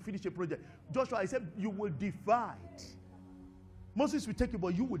can do to finish a project. Joshua, I said, you will divide. Moses will take you,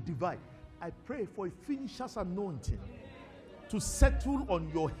 but you will divide. I pray for a finisher's anointing to settle on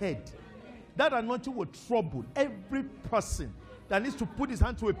your head. That anointing will trouble every person that needs to put his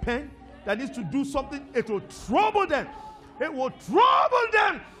hand to a pen, that needs to do something. It will trouble them. It will trouble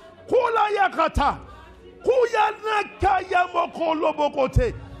them. Kula yakata. Kuya nakaya mokolo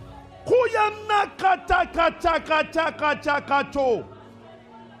bokote. Kuya nakata kata kata kata kato.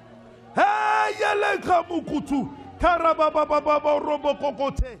 Hey yeleka mukutu. Karababa baba robo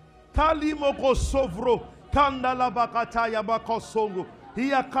kokote. Kalimoko sovro. Kandala bakataya bakosongo.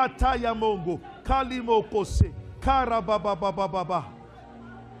 Iyakataya mongo. Kalimoko se. Karababa baba baba.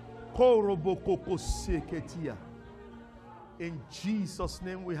 Koroboko seketia. In Jesus'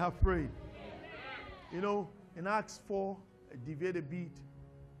 name we have prayed. You know, in Acts 4, deviate a bit.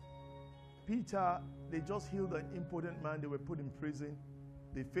 Peter, they just healed an impotent man. They were put in prison.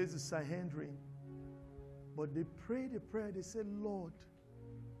 They faced the Sanhedrin. But they prayed a prayer. They said, Lord,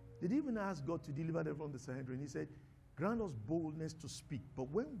 they didn't even ask God to deliver them from the Sanhedrin. He said, grant us boldness to speak.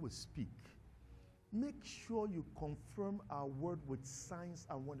 But when we speak, make sure you confirm our word with signs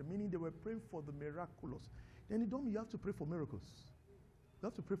and wonder. Meaning they were praying for the miraculous. Then it don't mean you have to pray for miracles. You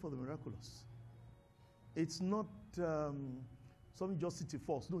have to pray for the miraculous. It's not something just city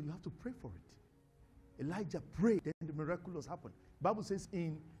false. No, you have to pray for it. Elijah prayed, then the miraculous happened. The Bible says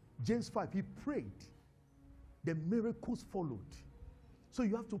in James 5, he prayed. The miracles followed. So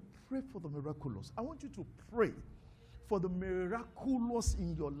you have to pray for the miraculous. I want you to pray for the miraculous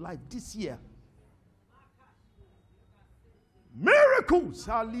in your life this year. Miracles.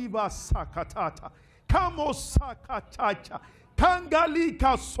 Aliba sakatata. Kamo sakatacha.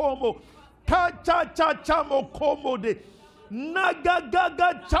 Kangalika somo. Kachachachamo komode.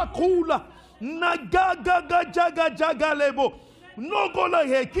 Nagagaga chakula. Nagagaga jaga jaga lebo. Nogola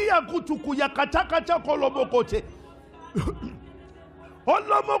hekia kutuku ya kataka chakolobokote.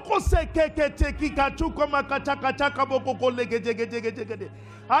 Olomoko sekeke kikachuko makataka chaka bokoko legejegejegejegede.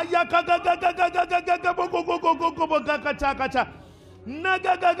 Ayakagagagagagagaga bokoko bokakachakacha.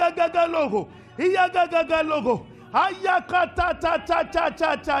 Nagagagagaga logo. Iyagagaga logo.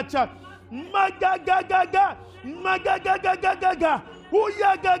 Ayakatatatatatacha. Magagagaga. Magagagagaga.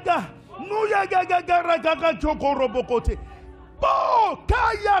 Uyagaga. Nuyagagaga ragaga chokorobokote. Bo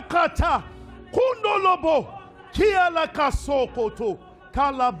kayakata. Kundolobo. Kiala kasokoto.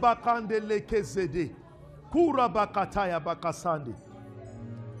 Kalabakande lekezede. Kura bakataya bakasande.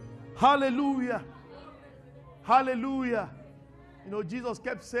 Hallelujah. Hallelujah. You know, Jesus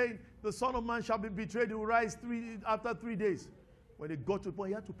kept saying, the Son of Man shall be betrayed. He will rise after 3 days. When they got to the point,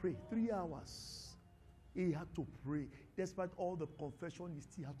 he had to pray 3 hours. He had to pray. Despite all the confession, he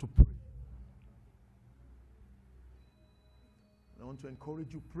still had to pray. I want to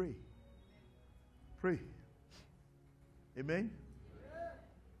encourage you, pray. Pray. Amen?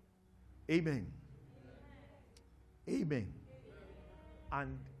 Amen. Amen.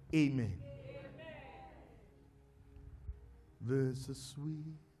 And amen. There's a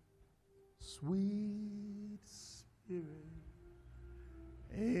sweet, sweet spirit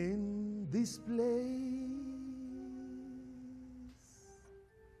in this place,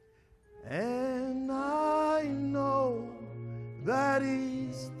 and I know that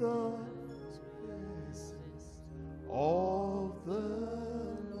is the presence of the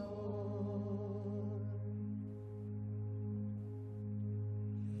Lord.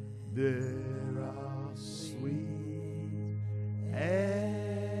 There are sweet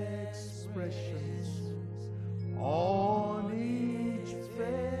expressions on each face,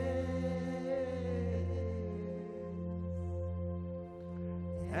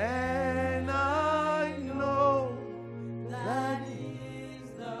 and I know that is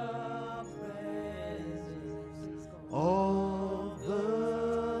the presence of the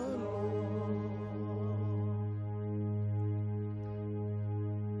Lord.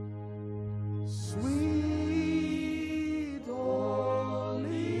 Sweet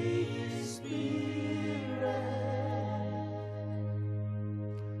Holy Spirit,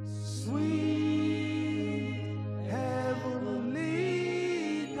 sweet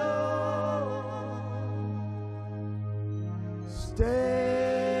Heavenly Dove,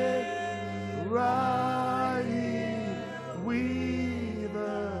 stay right here with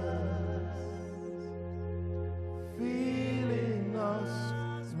us, filling us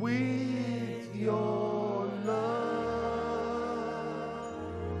with your love,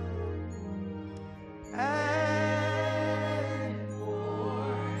 and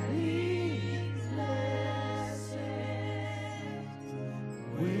for His blessings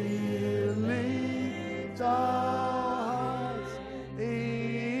we lift our hearts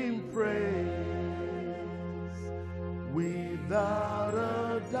in praise. Without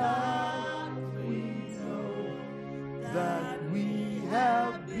a doubt, we know that we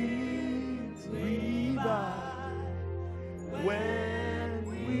have been revived when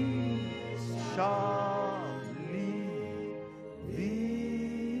we shall leave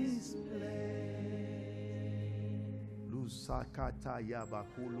this place. Lusakata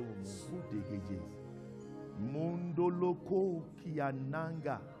yabakolo muhudegeje. Mondoloko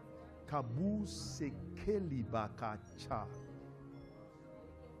kiananga kabu sekeli bakacha.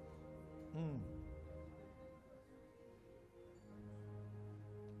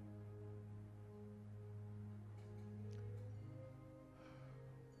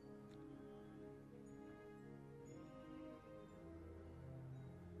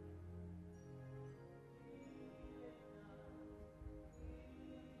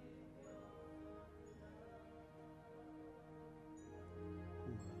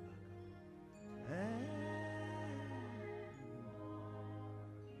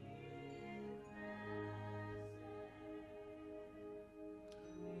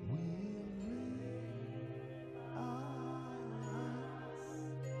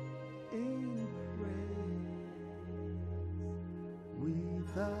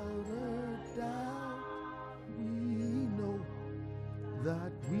 Without a doubt, we know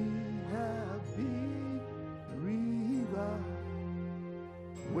that we have been revived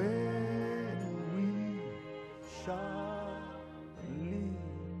when we shall leave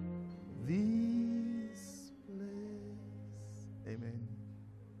this place. Amen.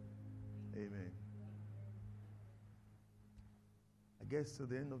 Amen. I guess to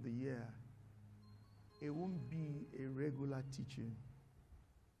the end of the year, it won't be a regular teaching.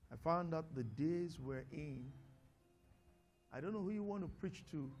 I found out the days we're in, I don't know who you want to preach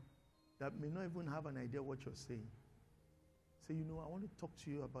to that may not even have an idea what you're saying. Say, I want to talk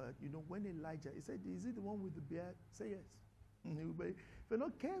to you about, when Elijah, he said, is it the one with the beard? Say yes. If you're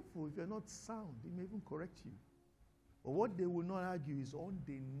not careful, if you're not sound, he may even correct you. But what they will not argue is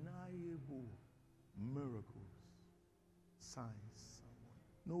undeniable miracles, signs.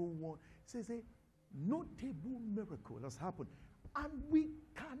 No one. It says a notable miracle has happened. And we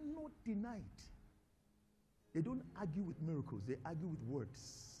cannot deny it. They don't argue with miracles. They argue with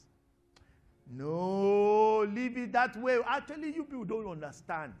words. No, leave it that way. Actually, you people don't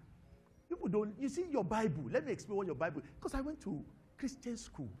understand. People don't. You see your Bible. Let me explain what your Bible. Because I went to Christian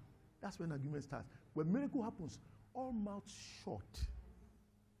school. That's when argument starts. When miracle happens, all mouths shut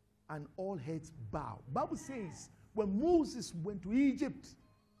and all heads bow. Bible says when Moses went to Egypt,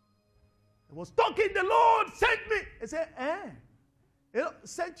 he was talking. The Lord sent me. He said,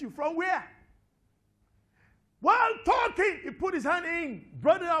 sent you from where? While talking, he put his hand in,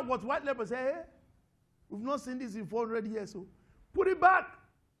 brought it out. What white leper said, we've not seen this in 400 years, so put it back.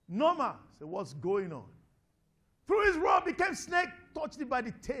 Normal. So what's going on? Through his rod became snake, touched it by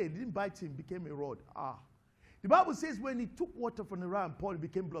the tail, didn't bite him, became a rod. The Bible says when he took water from the ram, poured it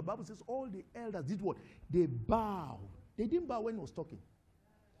became blood. The Bible says all the elders did what? They bowed. They didn't bow when he was talking.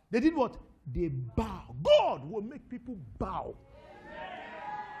 They did what? They bow. God will make people bow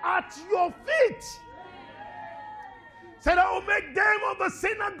at your feet. Said, I will make them of the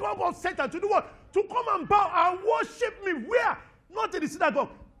synagogue of Satan to do what? To come and bow and worship me. Where? Not in the synagogue.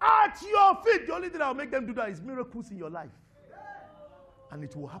 At your feet. The only thing that will make them do that is miracles in your life. And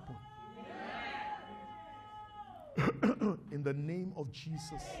it will happen. In the name of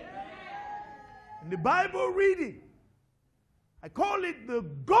Jesus. In the Bible reading, I call it the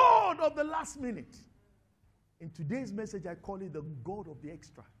God of the last minute. In today's message, I call it the God of the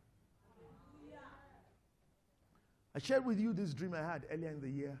extra. I shared with you this dream I had earlier in the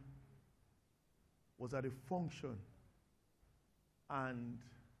year. Was at a function, and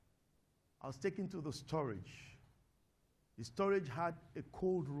I was taken to the storage. The storage had a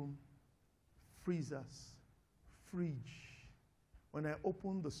cold room, freezers, fridge. When I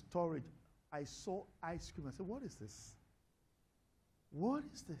opened the storage, I saw ice cream. I said, what is this? What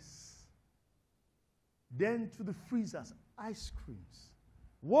is this? Then to the freezers, ice creams.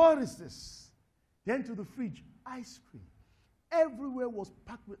 What is this? Then to the fridge, ice cream. Everywhere was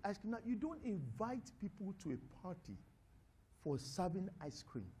packed with ice cream. Now, you don't invite people to a party for serving ice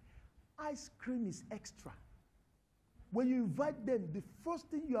cream. Ice cream is extra. When you invite them, the first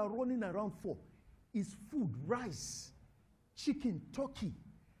thing you are running around for is food, rice, chicken, turkey,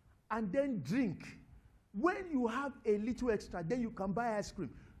 and then drink. When you have a little extra, then you can buy ice cream.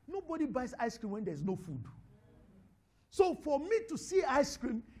 Nobody buys ice cream when there's no food. So for me to see ice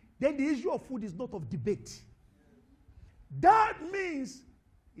cream, then the issue of food is not of debate. That means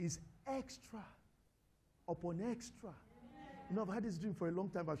it's extra upon extra. You know, I've had this dream for a long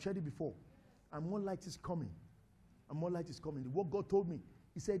time. I've shared it before. And more light is coming. And more light is coming. What God told me,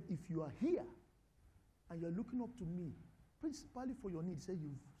 He said, if you are here and you're looking up to me, principally for your needs, He said,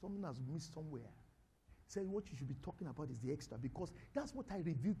 something has missed somewhere. He said, what you should be talking about is the extra, because that's what I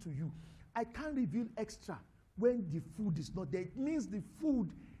reveal to you. I can't reveal extra when the food is not there. It means the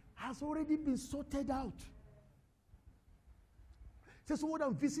food has already been sorted out. So what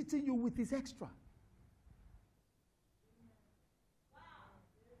I'm visiting you with is extra.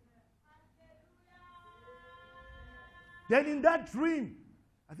 Then in that dream,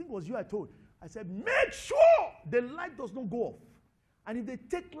 I think it was you I told, I said, make sure the light does not go off. And if they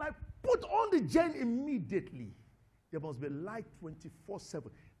take light, put on the gen immediately. There must be light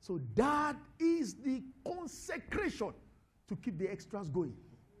 24/7. So that is the consecration to keep the extras going.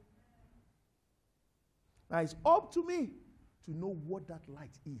 Now it's up to me to know what that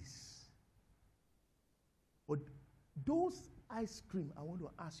light is. But those ice cream, I want to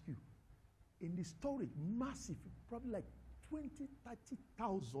ask you, in the storage, massive, probably like 20,000,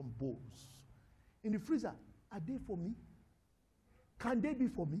 30,000 bowls. In the freezer, are they for me? Can they be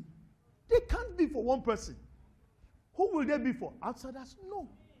for me? They can't be for one person. Who will they be for? Outsiders? No.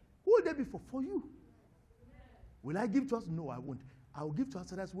 Who will they be for? For you. Will I give to us? No, I won't. I will give to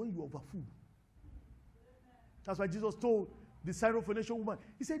outsiders when you overfood. That's why Jesus told the Syrophoenician woman,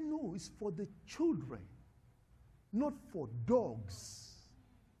 He said, no, it's for the children, not for dogs.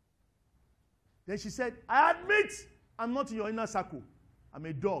 Then she said, I admit I'm not in your inner circle. I'm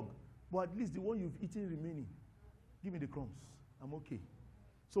a dog. But at least the one you've eaten remaining, give me the crumbs. I'm okay.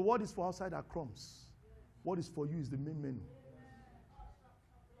 So what is for outside are crumbs. What is for you is the main menu.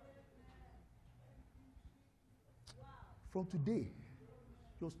 From today,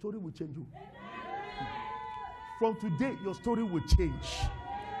 your story will change you. From today, your story will change.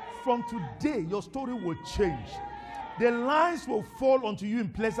 From today, your story will change. The lines will fall onto you in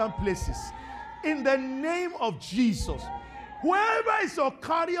pleasant places. In the name of Jesus. Whoever is your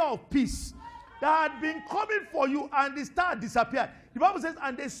carrier of peace that had been coming for you and the star disappeared. The Bible says,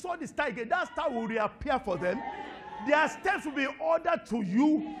 and they saw the star again. That star will reappear for them. Their steps will be ordered to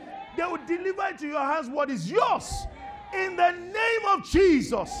you. They will deliver into your hands what is yours. In the name of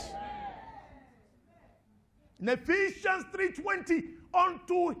Jesus. In Ephesians 3:20,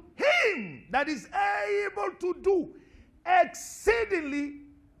 unto Him that is able to do exceedingly,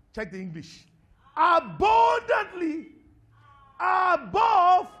 check the English, abundantly,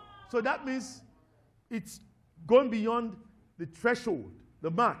 above, so that means it's going beyond the threshold, the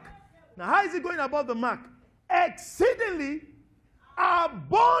mark. Now, how is it going above the mark? Exceedingly,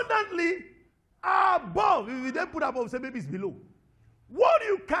 abundantly, above. If we then put above, say maybe it's below. What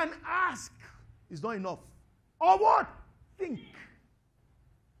you can ask is not enough. Or what? Think.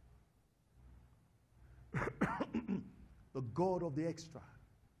 The God of the extra.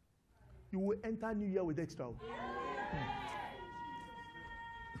 You will enter New Year with extra.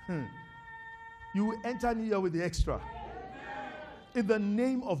 You will enter New Year with the extra. In the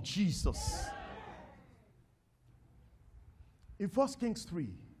name of Jesus. In 1 Kings 3,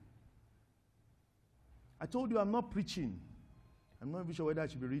 I told you I'm not preaching. I'm not even sure whether I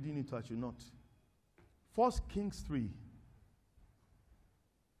should be reading it or I should not. 1 Kings 3.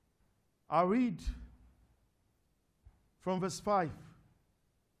 I'll read from verse 5.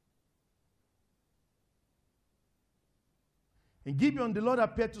 In Gibeon, the Lord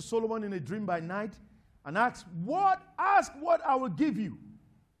appeared to Solomon in a dream by night and ask what I will give you.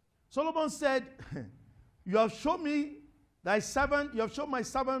 Solomon said, you have shown me thy servant, you have shown my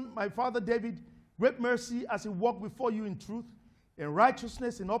servant, my father David, great mercy as he walked before you in truth, in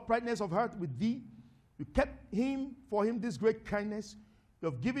righteousness, in uprightness of heart with thee. You kept him for him this great kindness. You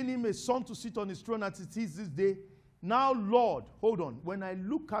have given him a son to sit on his throne as it is this day. Now, Lord, hold on. When I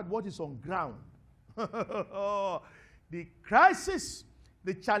look at what is on ground, the crisis,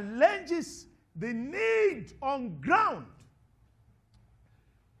 the challenges, the need on ground,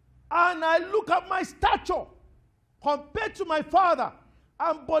 and I look at my stature compared to my father,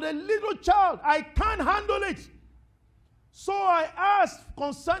 I'm but a little child. I can't handle it. So I ask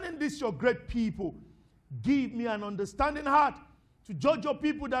concerning this, your great people, give me an understanding heart to judge your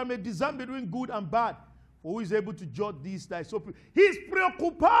people that I may discern between good and bad. For who is able to judge these thy so people? He's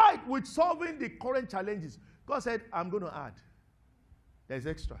preoccupied with solving the current challenges. God said, I'm going to add. There's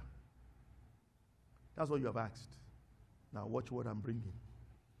extra. That's what you have asked. Now watch what I'm bringing.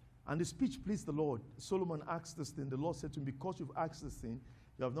 And the speech pleased the Lord. Solomon asked this thing. The Lord said to him, because you've asked this thing,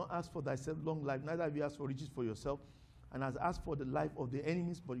 you have not asked for thyself long life, neither have you asked for riches for yourself, and has asked for the life of the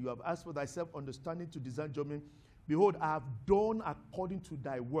enemies, but you have asked for thyself understanding to discern judgment. Behold, I have done according to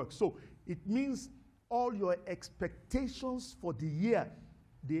thy work. So it means all your expectations for the year,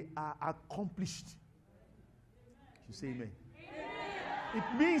 they are accomplished. You say amen. It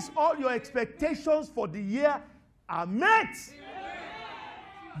means all your expectations for the year are met.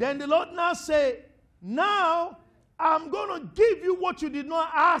 Then the Lord now say, now I'm going to give you what you did not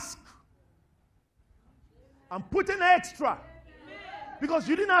ask. I'm putting extra. Because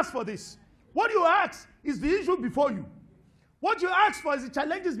you didn't ask for this. What you asked is the issue before you. What you asked for is the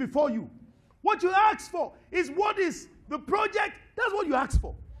challenges before you. What you asked for is what is the project. That's what you asked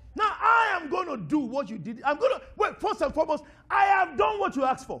for. Now I am going to do what you did. I'm going to, wait, first and foremost, I have done what you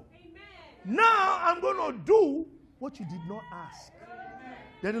asked for. Amen. Now I'm going to do what you did not ask. Amen.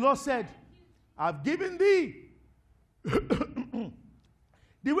 Then the Lord said, I've given thee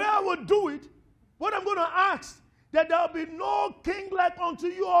the way I will do it. What I'm going to ask, that there will be no king like unto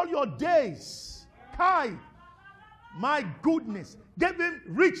you all your days. Kai, my goodness, gave him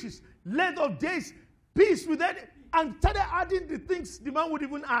riches, length of days, peace with that, and started adding the things the man would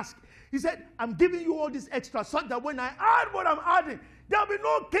even ask. He said, I'm giving you all this extra so that when I add what I'm adding, there'll be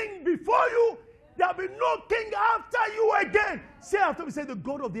no king before you, there'll be no king after you again. Say after me, say the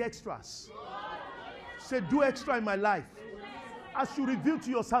God of the extras. Say, do extra in my life. As you reveal to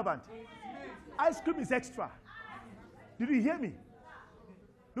your servant. Ice cream is extra. Did you hear me?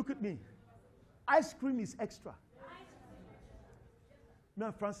 Look at me. Ice cream is extra. Me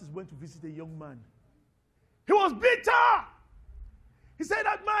and Francis went to visit a young man. He was bitter. He said,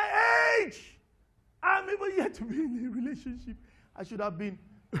 at my age, I'm even yet to be in a relationship. I should have been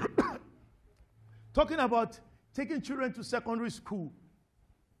talking about taking children to secondary school.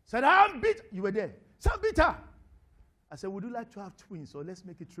 Said, I'm bitter. You were there. Said, I'm bitter. I said, would you like to have twins, or let's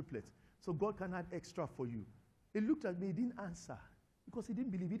make it triplets so God can add extra for you? He looked at me, he didn't answer because he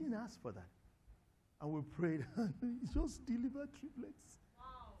didn't believe, he didn't ask for that. And we prayed, and he just delivered triplets.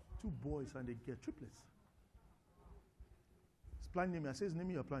 Wow. 2 boys and a girl, triplets. He's planning me. I said, name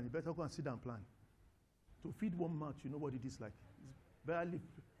me your plan. You better go and sit down and plan. To feed one mouth, you know what it is like. Barely,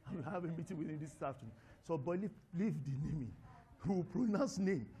 I'm having a meeting with him this afternoon. So, boy, leave the naming. Who will pronounce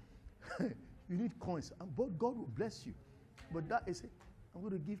name? You need coins, and but God will bless you. But that is it. I'm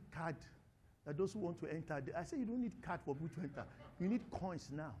going to give card that those who want to enter. I say you don't need card for people to enter. You need coins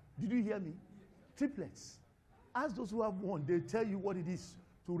now. Did you hear me? Triplets. Ask those who have one. They'll tell you what it is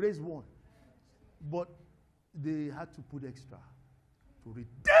to raise one. But they had to put extra to redeem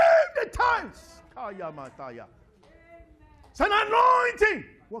the times. It's an anointing.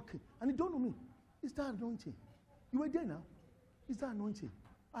 Working. And you don't know me. It's that anointing. You were there now. It's that anointing.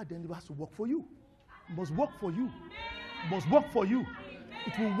 Then it has to work for you. It must work for you. It must work for you.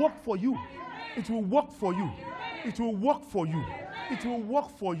 It will work for you. It will work for you. It will work for you. It will work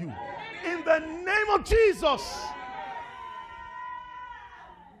for you. In the name of Jesus.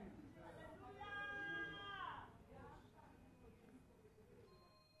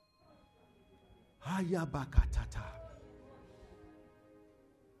 Hayabakatata.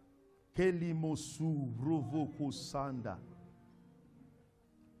 Kelimosu rovoko sanda.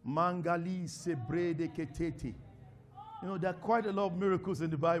 Mangali sebrede ketete. You know, there are quite a lot of miracles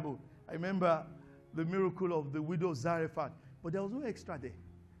in the Bible. I remember the miracle of the widow of Zarephath, but there was no extra there.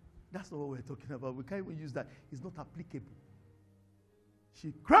 That's not what we're talking about. We can't even use that. It's not applicable.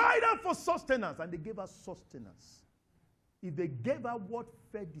 She cried out for sustenance, and they gave her sustenance. If they gave her what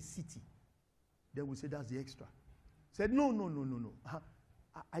fed the city, then we say that's the extra. Said, no.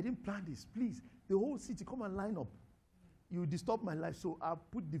 I didn't plan this. Please, the whole city, come and line up. You disturb my life, so I'll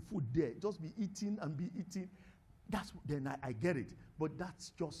put the food there. Just be eating and be eating. Then I get it. But that's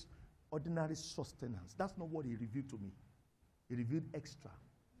just ordinary sustenance. That's not what he revealed to me. He revealed extra.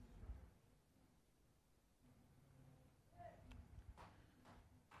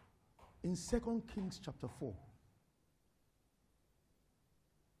 In 2 Kings chapter 4,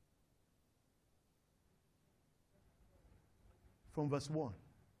 from verse 1.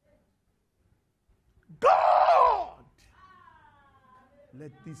 God,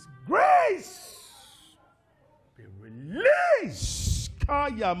 let this grace be released.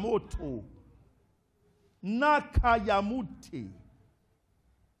 Kayamoto. Nakayamute. In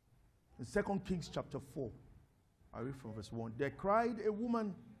 2 Kings chapter 4, I read from verse 1. There cried a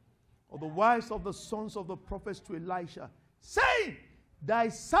woman of the wives of the sons of the prophets to Elisha, saying, thy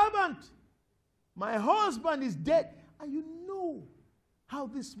servant, my husband, is dead. And you know how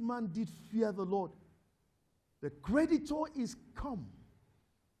this man did fear the Lord. The creditor is come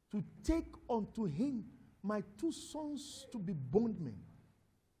to take unto him my 2 sons to be bondmen.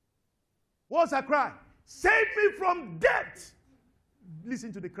 What's her cry? Save me from death.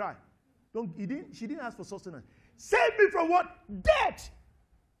 Listen to the cry. She didn't ask for sustenance. Save me from what? Death.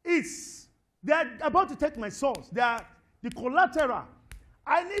 They're about to take my sons. They are the collateral.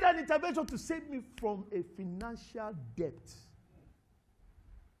 I need an intervention to save me from a financial debt.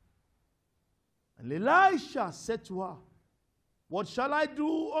 And Elisha said to her, what shall I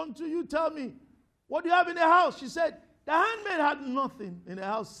do unto you? Tell me. What do you have in the house? She said, the handmaid had nothing in the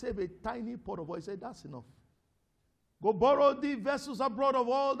house save a tiny pot of oil. He said, that's enough. Go borrow the vessels abroad of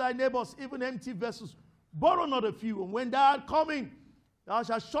all thy neighbors, even empty vessels. Borrow not a few. And when thou art coming, thou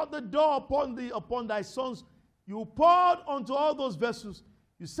shalt shut the door upon thy sons. You poured unto all those vessels.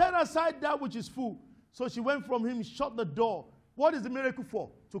 You set aside that which is full. So she went from him, shut the door. What is the miracle for?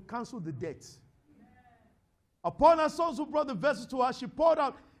 To cancel the debt. Upon her sons who brought the vessels to her, she poured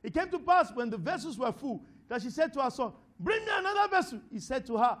out. It came to pass when the vessels were full that she said to her son, bring me another vessel. He said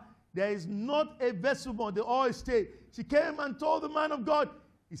to her, there is not a vessel more. The oil stayed. She came and told the man of God.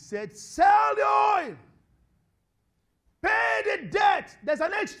 He said, sell the oil. Pay the debt. There's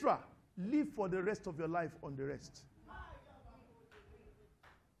an extra. Live for the rest of your life on the rest.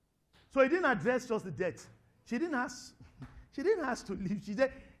 So he didn't address just the debt. She didn't ask to leave. She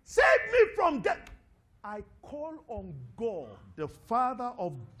said, save me from death. I call on God, the Father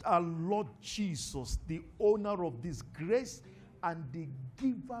of our Lord Jesus, the owner of this grace and the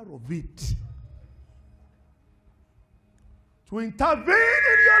giver of it, to intervene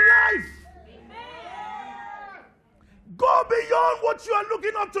in your life. Amen. Go beyond what you are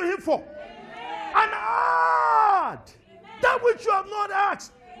looking up to him for. Amen. And add that which you have not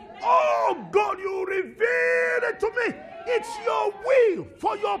asked. Amen. Oh God, you reveal it to me. It's your will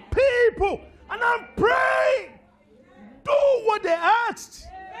for your people. And I'm praying, do what they asked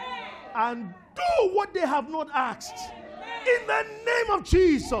and do what they have not asked. In the name of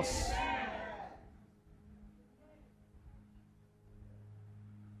Jesus.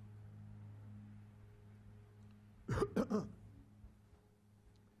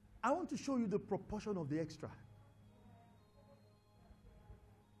 I want to show you the proportion of the extra.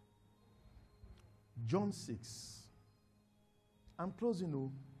 John 6. I'm closing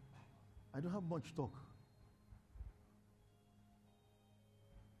now. I don't have much talk.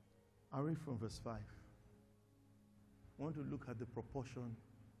 I'll read from verse 5. I want to look at the proportion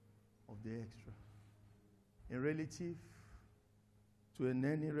of the extra. In relative to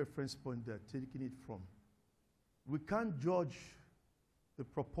any reference point they're taking it from. We can't judge the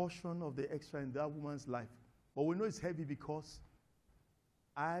proportion of the extra in that woman's life. But we know it's heavy because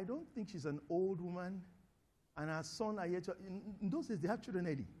I don't think she's an old woman and her son are yet to, in those days they have children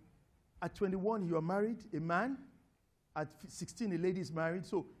early. At 21, you are married, a man. At 16, a lady is married.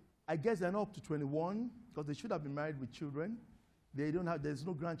 So I guess they're not up to 21 because they should have been married with children. There's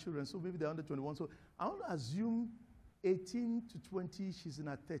no grandchildren, so maybe they're under 21. So I want to assume 18 to 20, she's in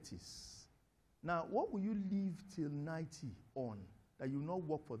her 30s. Now, what will you live till 90 on that you will not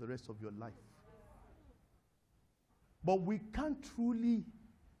work for the rest of your life? But we can't truly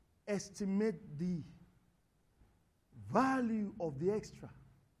estimate the value of the extra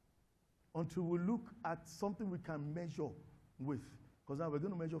until we look at something we can measure with. Because now we're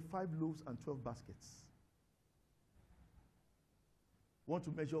going to measure 5 loaves and 12 baskets. We want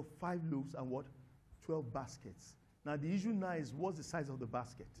to measure 5 loaves and what? 12 baskets. Now the issue now is what's the size of the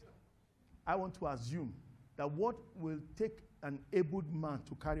basket? I want to assume that what will take an able man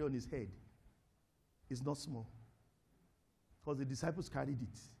to carry on his head is not small. Because the disciples carried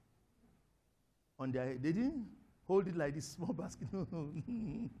it. They didn't hold it like this small basket. No.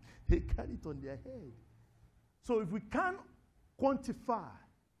 They carry it on their head. So if we can't quantify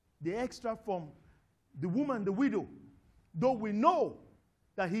the extra from the woman, the widow, though we know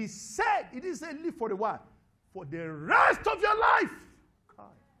that he said, he didn't say live for a while, for the rest of your life.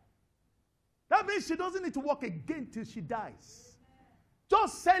 God. That means she doesn't need to work again till she dies.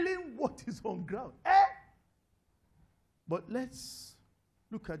 Just selling what is on ground. But let's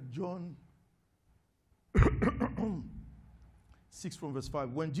look at John 6 from verse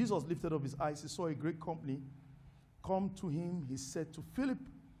 5. When Jesus lifted up his eyes, he saw a great company come to him. He said to Philip,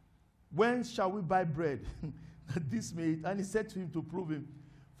 when shall we buy bread that this may eat? And he said to him to prove him,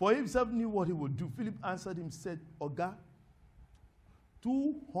 for himself knew what he would do. Philip answered him, said, Oga,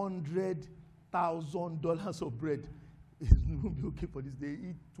 $200,000 of bread is not be okay for this. They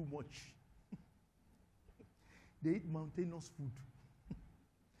eat too much. They eat mountainous food.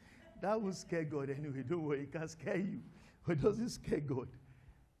 That will scare God anyway. Don't worry, it can scare you. But it doesn't scare God.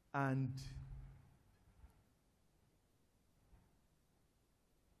 And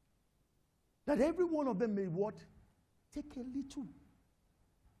that every one of them may what? Take a little.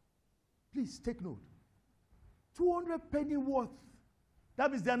 Please take note. 200 penny worth. That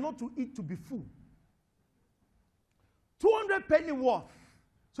means they are not to eat to be full. 200 penny worth.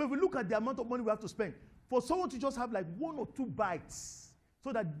 So if we look at the amount of money we have to spend, for someone to just have like 1 or 2 bites,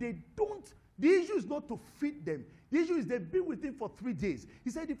 so that they don't, the issue is not to feed them. The issue is they've been with him for 3 days.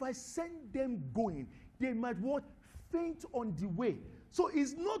 He said, if I send them going, they might what? Faint on the way. So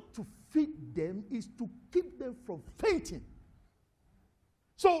it's not to feed them, it's to keep them from fainting.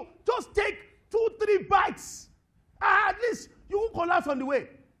 So just take 2-3 bites. At least you won't collapse on the way.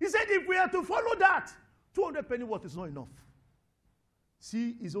 He said, if we are to follow that, 200 penny worth is not enough.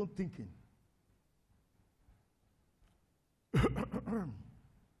 See his own thinking.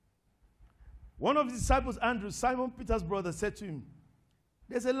 One of the disciples, Andrew, Simon Peter's brother, said to him,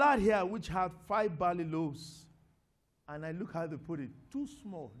 there's a lad here which had 5 barley loaves. And I look how they put it. Too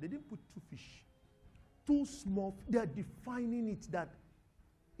small. They didn't put 2 fish. Too small. They are defining it that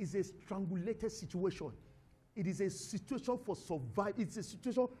it's a strangulated situation. It is a situation for survival. It's a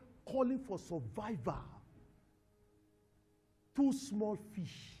situation calling for survival. 2 small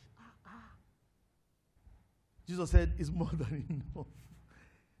fish. Jesus said, it's more than enough.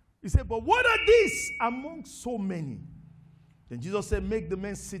 He said, but what are these among so many? Then Jesus said, make the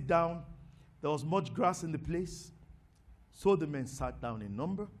men sit down. There was much grass in the place. So the men sat down in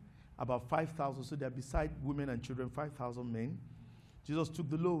number, about 5,000. So they are beside women and children, 5,000 men. Jesus took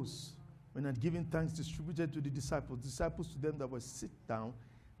the loaves, when had given thanks, distributed to the disciples. Disciples to them that were sit down,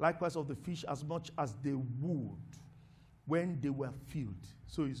 likewise of the fish as much as they would when they were filled.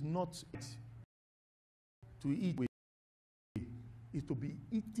 So it's not to eat, it's to be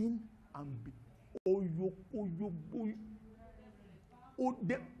eaten and be.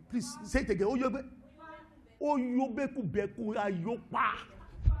 Please say it again.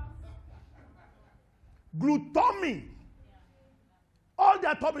 Gluttony. All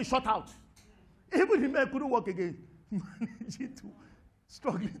their tummy shut out. Even the men couldn't walk again.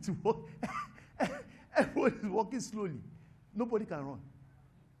 Struggling to walk. Everyone is walking slowly. Nobody can run.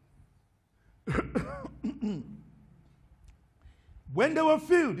 When they were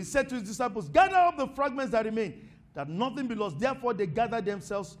filled, he said to his disciples, gather up the fragments that remain, that nothing be lost. Therefore they gathered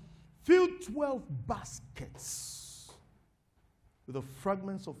themselves, filled 12 baskets with the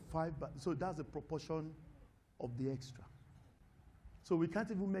fragments of 5 baskets. So that's the proportion of the extra. So we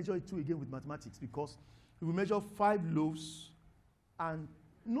can't even measure it 2 again with mathematics, because if we measure 5 loaves and,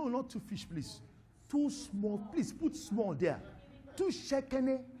 no, not 2 fish, please. 2 small, please put small there. 2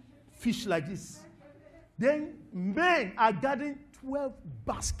 shekene fish like this. Then men are gathering 12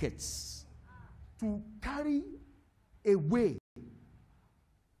 baskets to carry away.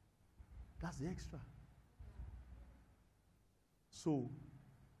 That's the extra. So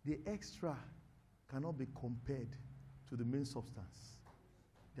the extra cannot be compared to the main substance.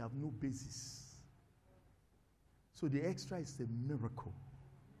 They have no basis. So the extra is a miracle.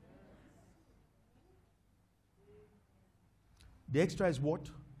 The extra is what?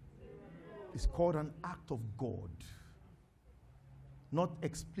 It's called an act of God. Not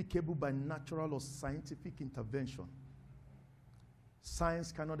explicable by natural or scientific intervention.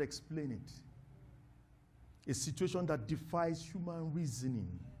 Science cannot explain it. A situation that defies human reasoning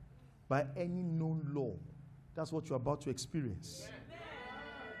by any known law. That's what you're about to experience.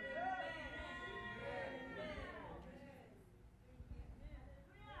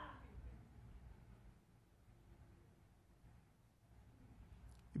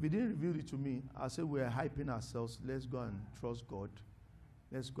 If he didn't reveal it to me, I'll say we're hyping ourselves. Let's go and trust God.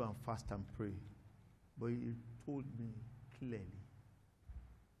 Let's go and fast and pray. But he told me clearly,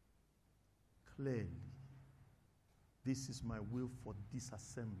 this is my will for this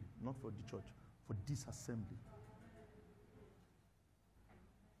assembly, not for the church, for this assembly.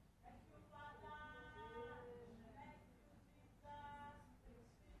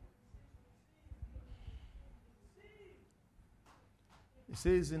 It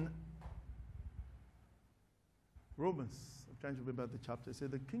says in Romans, I'm trying to remember the chapter, it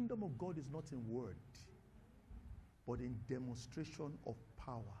says the kingdom of God is not in word, but in demonstration of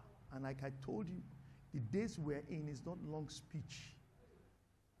power. And like I told you, the days we're in is not long speech.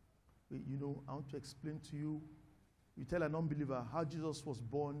 You know, I want to explain to you. You tell an unbeliever how Jesus was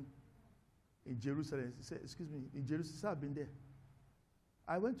born in Jerusalem. He said, excuse me, in Jerusalem, I've been there.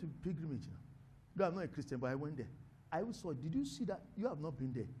 I went to pilgrimage. No, I'm not a Christian, but I went there. I saw, did you see that? You have not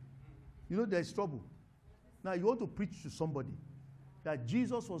been there. You know there's trouble. Now you want to preach to somebody that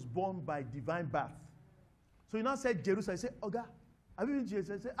Jesus was born by divine birth. So you now said Jerusalem. I said, Oga, have you been to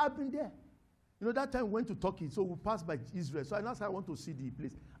Jerusalem? I said, I've been there. You know, that time we went to Turkey, so we passed by Israel. So I now said, I want to see the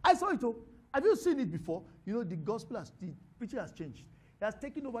place. I saw it all. Have you seen it before? You know, the preaching has changed. It has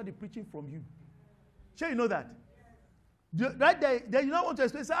taken over the preaching from you. Sure, you know that? Right there, you don't want to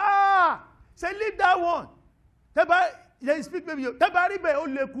explain. Say, leave that one. They speak maybe.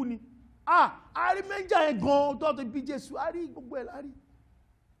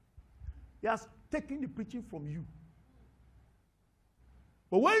 He has taken the preaching from you.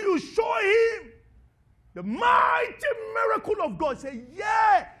 But when you show him the mighty miracle of God, say,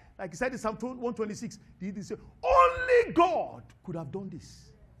 yeah. Like he said in Psalm 126, he said, only God could have done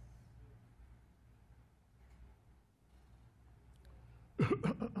this.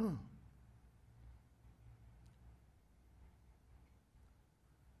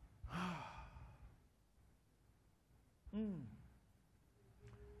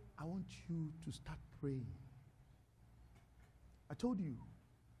 I want you to start praying. I told you,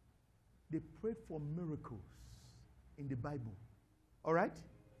 they prayed for miracles in the Bible. All right?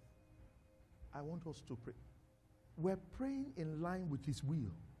 I want us to pray. We're praying in line with his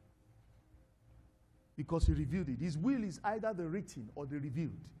will. Because he revealed it. His will is either the written or the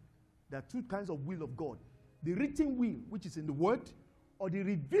revealed. There are two kinds of will of God. The written will, which is in the word, or the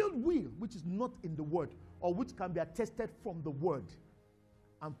revealed will, which is not in the word, or which can be attested from the word.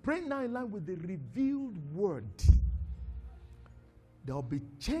 I'm praying now in line with the revealed word. There will be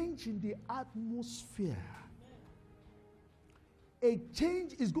change in the atmosphere. A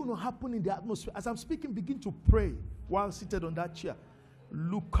change is going to happen in the atmosphere. As I'm speaking, begin to pray while seated on that chair.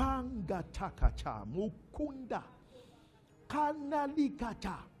 Lukanga takacha mukunda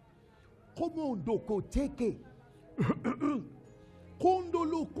kanalikata komondoko teke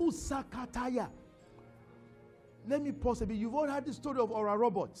kondoloku sakataya. Let me pause a bit. You've all heard the story of Oral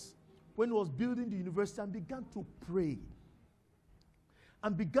Roberts when he was building the university and began to pray.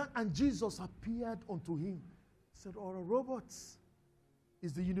 And Jesus appeared unto him. He said, Oral Roberts,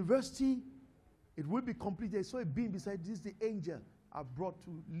 is the university, it will be completed. I saw a being beside this, the angel I brought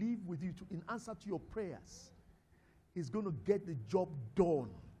to live with you in answer to your prayers. He's going to get the job done.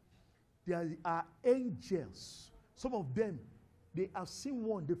 There are angels. Some of them, they have seen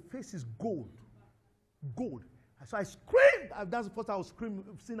one, the face is gold. Gold. So I screamed. That's the first time I was screaming,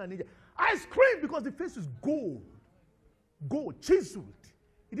 seeing an angel. I screamed because the face is gold. Gold, chiseled.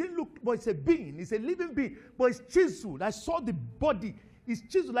 It didn't look, but it's a being. It's a living being, but it's chiseled. I saw the body. It's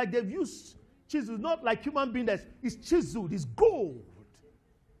chiseled like they've used chisel, not like human being. It's chiseled. It's gold.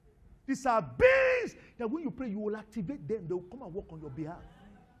 These are beings that when you pray, you will activate them. They will come and work on your behalf.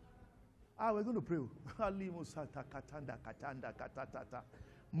 We're going to pray.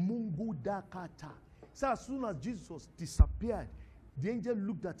 So as soon as Jesus disappeared, the angel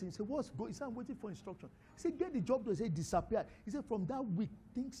looked at him and said, what's going on? He said, I'm waiting for instruction. He said, get the job done. He said, disappeared. He said, from that week,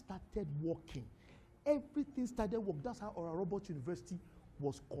 things started working. Everything started working. That's how Oral Roberts University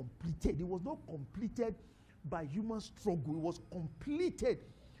was completed. It was not completed by human struggle. It was completed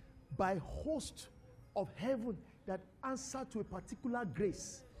by host of heaven that answered to a particular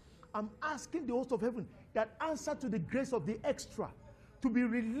grace. I'm asking the host of heaven that answer to the grace of the extra to be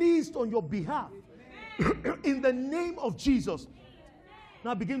released on your behalf in the name of Jesus.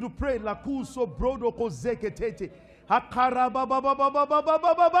 Now begin to pray. Lakuso brodo kozeketete. Hakaraba ba ba ba ba ba ba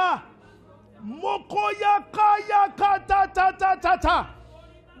ba ba ba. Mokoya kaya kata ta ta ta ta.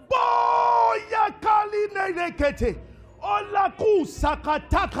 Boya kali nerekete. Olaku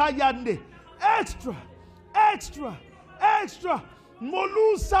sakataka yande. Extra, extra, extra.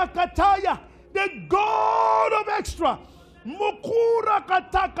 Molusa kataya. The God of extra. Mukura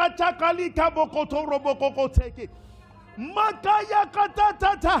kataka takalika bokoto robokoko teke. Makaya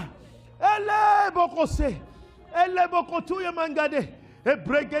katatata. Ele bokose. Ele bokotuye mangade. E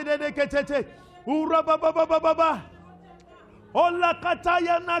bregede de ketete. Ura baba baba baba. Ola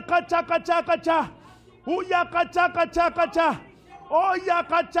kataya na kacha kacha kacha. Uya kacha kacha kacha. Oya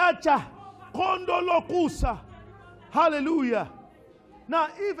kachacha. Kondolo kusa. Hallelujah. Now,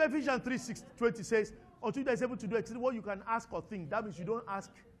 if Ephesians 3:20 says, until you are able to do exactly what you can ask or think, that means you don't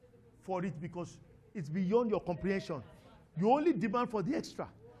ask for it because it's beyond your comprehension. You only demand for the extra.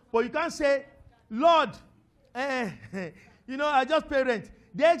 But you can't say, Lord, I just pay rent.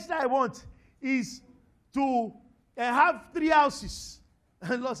 The extra I want is to have 3 houses.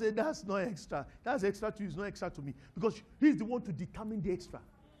 And Lord said, that's not extra. That's extra to you. It's not extra to me. Because He's the one to determine the extra.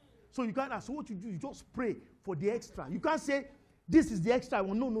 So you can't ask. So what you do, you just pray for the extra. You can't say, this is the extra I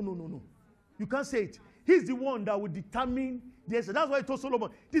want. No. You can't say it. He's the one that will determine the extra. That's why He told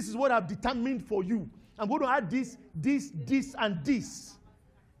Solomon, this is what I've determined for you. I'm going to add this, and this.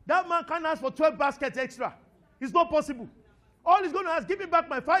 That man can't ask for 12 baskets extra. It's not possible. All he's going to ask, give me back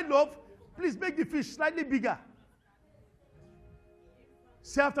my 5 loaves. Please make the fish slightly bigger.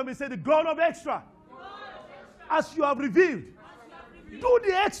 Say after me, say, the God of extra. As you have revealed, do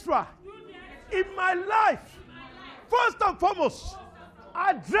the extra in my life. First and foremost,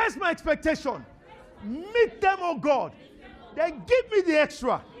 address my expectation. Meet them, oh God. Then give me the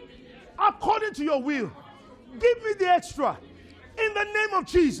extra. According to your will. Give me the extra. In the name of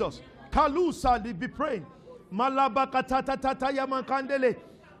Jesus. Kalusa, be praying. Malabakatata yamakandele.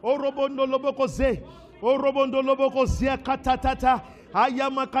 Orobondo loboko ze. Orobondo loboko ze katatata.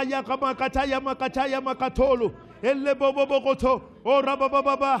 Ayamakaya kamakata yamakata yamakatolo. Elebobobokoto.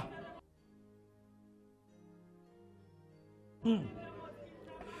 Orabababa.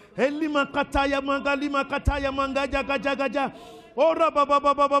 Elima kataya mangalima kataya mangaja gaja gaja. Ora baba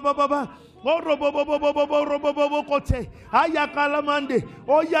baba baba baba. Oro bobo bobo bobo bobo kote. Ayakala mande.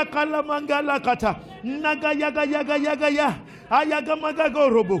 Oyakala mangala kata. Naga yaga yaga yaga ya. Ayaga magago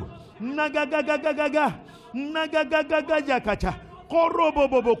robo. Naga gaga gaga gaga. Naga gaga gaga kata. Korobo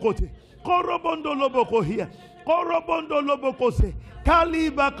bobo kote. Korobondo lobo kohia. Korobondo lobo kose.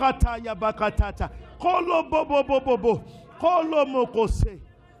 Kaliba kataya bakatata. Kolo bobo bobo bobo. Kolo mokose.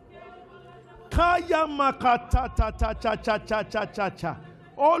 Kaya makata ta ta cha cha cha cha cha cha.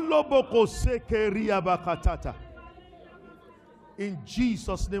 Oloboko sekeria bakatata. In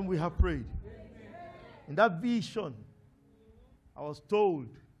Jesus' name we have prayed. In that vision, I was told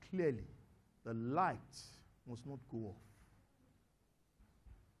clearly the light must not go off.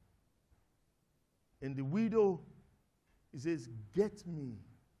 In the widow, it says, get me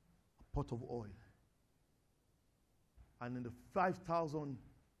a pot of oil. And in the 5,000,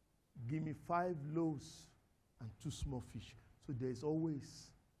 give me 5 loaves and 2 small fish. So there's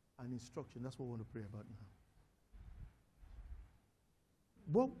always an instruction. That's what we want to pray about now.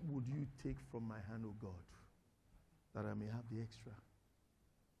 What would you take from my hand, O God, that I may have the extra?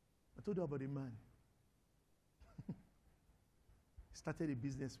 I told you about a man. He started a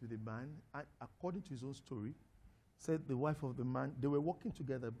business with a man, and according to his own story, said the wife of the man, they were working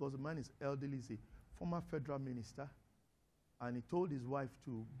together because the man is elderly, he's a former federal minister. And he told his wife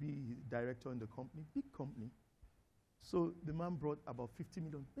to be director in the company, big company. So the man brought about 50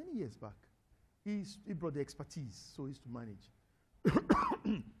 million many years back. He brought the expertise, so he used to manage.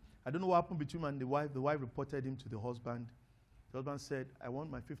 I don't know what happened between him and the wife. The wife reported him to the husband. The husband said, I want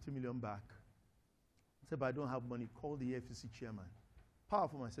my 50 million back. He said, but I don't have money. Call the EFCC chairman.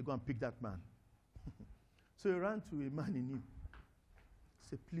 Powerful man. I said, go and pick that man. So he ran to a man he knew. He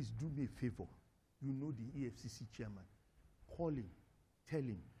said, please do me a favor. You know the EFCC chairman. Call him, tell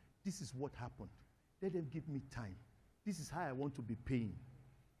him, this is what happened. Let them give me time. This is how I want to be paying.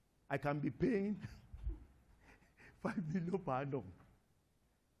 I can be paying 5 million per annum.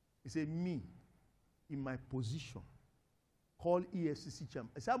 He said, me, in my position, call EFCC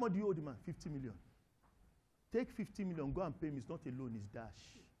chairman. I said, how much do you owe the man? 50 million. Take 50 million, go and pay him. It's not a loan, it's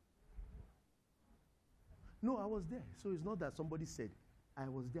dash. No, I was there. So it's not that somebody said, I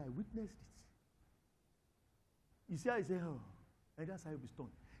was there, I witnessed it. You see how he said, oh, and that's how he was done.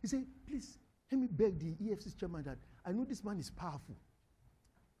 He said, please, let me beg the EFCC chairman that I know this man is powerful.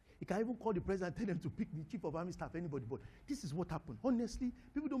 He can even call the president and tell them to pick the chief of army staff, anybody, but this is what happened. Honestly,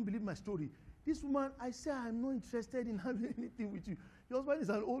 people don't believe my story. This woman, I said, I'm not interested in having anything with you. Your husband is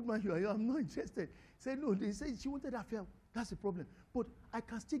an old man, you are young, I'm not interested. He said, no, they said she wanted affair. That's the problem. But I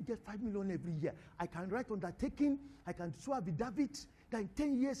can still get 5 million every year. I can write undertaking, I can show affidavit that in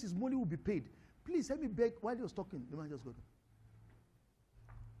 10 years his money will be paid. Please help me beg. While he was talking, the man just got up.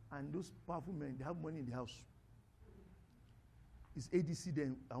 And those powerful men, they have money in the house. His ADC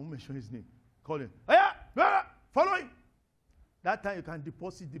then, I won't mention his name. Call him. Oh yeah, follow him. That time you can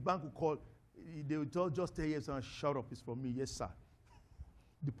deposit, the bank will call. They will tell, just tell yes and shut up, it's from me. Yes, sir.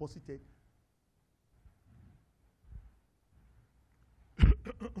 Deposited.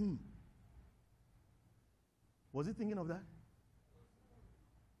 Was he thinking of that?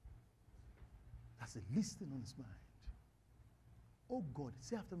 That's a listing on his mind. Oh God,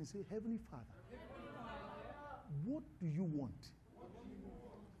 say after me, say, Heavenly Father, what do you want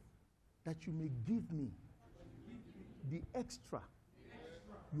that you may give me the extra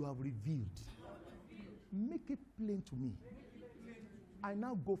you have revealed? Make it plain to me. I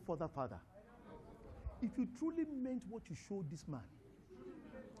now go further, Father. If you truly meant what you showed this man,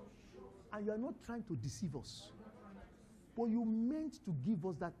 and you are not trying to deceive us, but you meant to give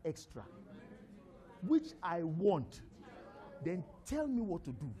us that extra, which I want, then tell me what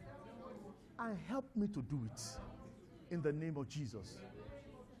to do and help me to do it in the name of Jesus.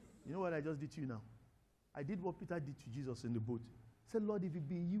 You know what I just did to you now? I did what Peter did to Jesus in the boat. He said, Lord, if it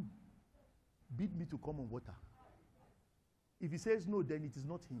be you, bid me to come on water. If he says no, then it is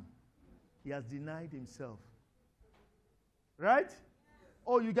not him. He has denied himself. Right?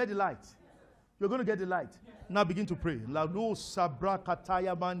 Oh, you get the light. You're going to get the light. Now begin to pray. Lausa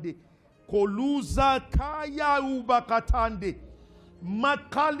brakataya mande. Koluza kaya ubakatande.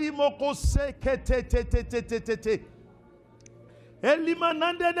 Makali moko seke te te te te te te te.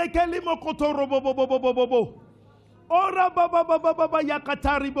 Elimanande ne kelimo kotoro bo bo bo bo bo bo bo. Ora baba baba baba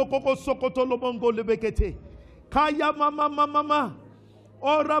yakatari boko sokoto lobongo lebekete. Kaya mama mama mama.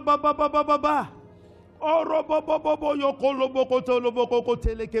 Ora baba baba baba. Oro bobo bobo yokolo bokoto loboko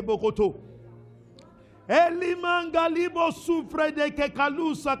teleke bokoto. Elimanga libo sufre de ke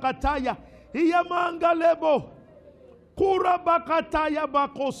kalusa kataya. Iyamanga lebo. Kura bakataya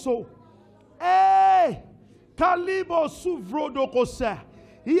bakoso. Kalibo sufro dokosa.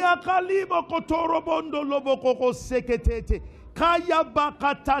 Iya kalibo kotoro bondo lobo koko seketete. Kaya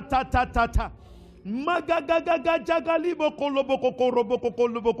bakatata tatata. Magagagaga jagalibo kolobo koko robo koko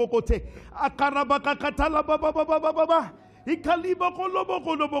lobo kokote. Akarabaka katala baba baba baba. Ikalibo kolobo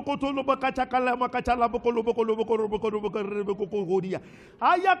kolobo kotolobo kachakala makachala bokolobo kolobo kolobo kolobo kolobo kokoria.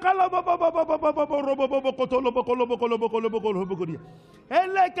 Ayakala baba baba baba baba robo bobo kotolobo kolobo kolobo kolobo kolobo koria.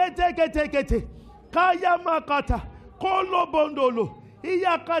 Elekete kete kete. Kaya makata kolobondolo.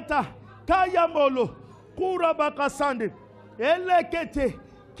 Iyakata kaya molo. Kurabaka sande. Elekete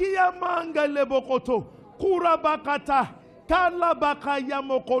kiyamanga lebokoto. Kurabakata kalabaka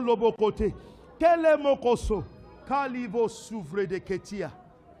yamokolobokote. Kelemokoso. Kalibo suvre de ketia.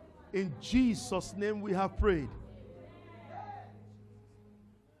 In Jesus' name we have prayed.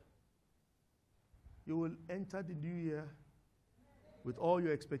 You will enter the new year with all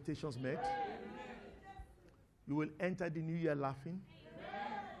your expectations met. You will enter the new year laughing.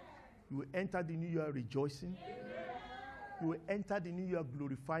 You will enter the new year rejoicing. You will enter the new year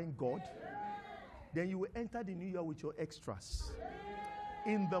glorifying God. Then you will enter the new year with your extras.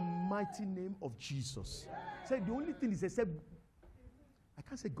 In the mighty name of Jesus. Say the only thing is, except I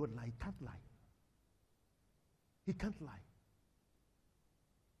can't say God lie. He can't lie. He can't lie.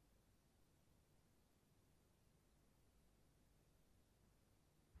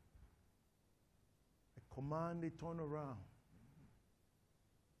 I command a turnaround.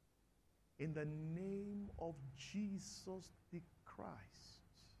 In the name of Jesus the Christ.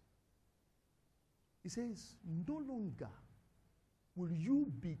 He says, no longer will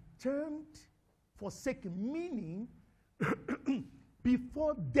you be termed forsaken, meaning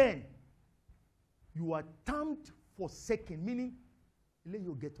before then you are termed forsaken, meaning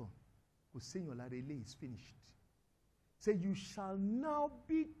you get on. Because is finished. Say you shall now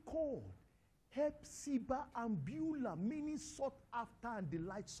be called Hepzibah and Beulah, meaning sought after and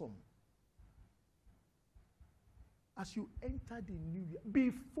delightsome. As you enter the new year,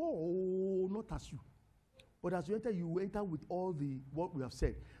 before, not as you. But as you enter with all the what we have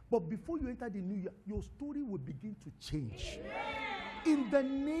said. But before you enter the new year, your story will begin to change. In the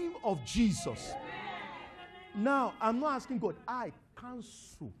name of Jesus. Now, I'm not asking God. I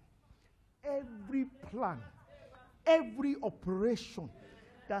cancel every plan, every operation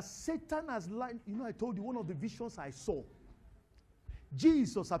that Satan has lined. You know, I told you one of the visions I saw.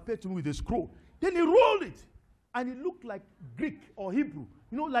 Jesus appeared to me with a scroll. Then he rolled it. And it looked like Greek or Hebrew.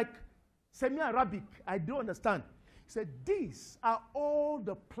 You know, like semi-Arabic. I don't understand. He said, these are all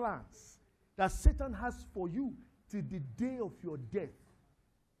the plans that Satan has for you till the day of your death.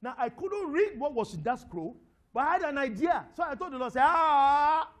 Now, I couldn't read what was in that scroll, but I had an idea. So I told the Lord,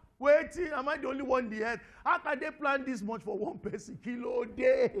 waiting, am I the only one in the earth? How can they plan this much for one person? Kilo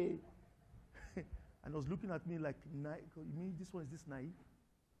day. And I was looking at me like, you mean this one is this naive?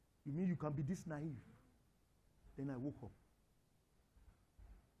 You mean you can be this naive? Then I woke up.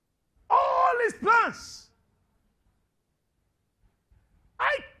 his plans.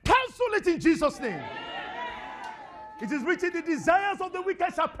 I cancel it in Jesus' name. It is written, the desires of the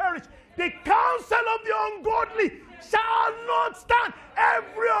wicked shall perish. The counsel of the ungodly shall not stand.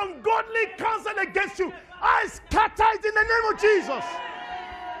 Every ungodly counsel against you, I scatter it in the name of Jesus.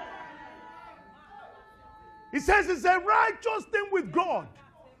 He says it's a righteous thing with God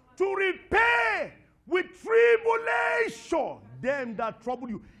to repay with tribulation them that trouble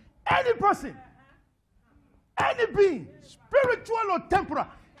you. Any person, any being, spiritual or temporal,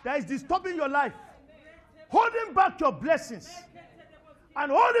 that is disturbing your life, holding back your blessings,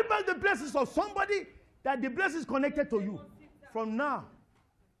 and holding back the blessings of somebody that the blessing is connected to you. From now,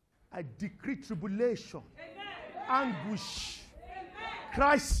 I decree tribulation, anguish,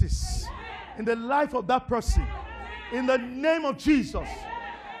 crisis in the life of that person. In the name of Jesus.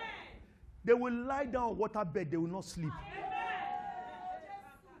 They will lie down on waterbed, they will not sleep.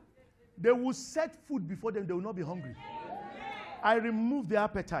 They will set food before them, they will not be hungry. I remove their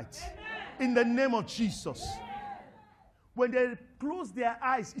appetite. In the name of Jesus. When they close their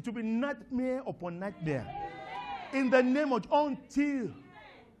eyes, it will be nightmare upon nightmare. In the name of, until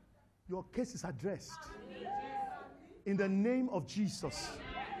your case is addressed. In the name of Jesus.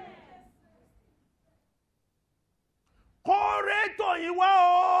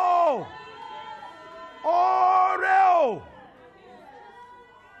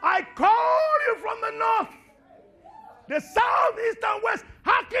 I call you from the north, the south, east, and west.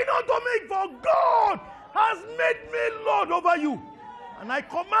 Hearken unto me, for God has made me Lord over you. And I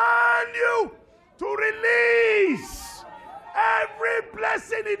command you to release every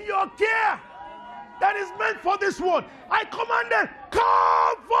blessing in your care that is meant for this world. I command them,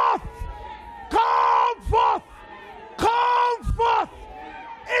 come forth, come forth, come forth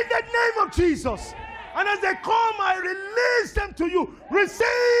in the name of Jesus. And as they come, I release them to you.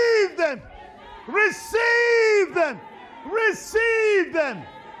 Receive them. Receive them. Receive them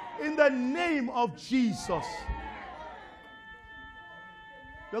in the name of Jesus.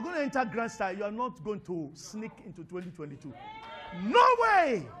 You're going to enter Grand Style. You are not going to sneak into 2022. No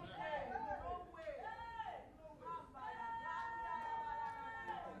way.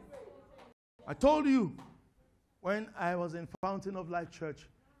 I told you when I was in Fountain of Life Church,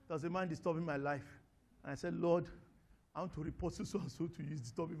 there was a man disturbing my life. And I said, Lord, I want to report so and so to you. He's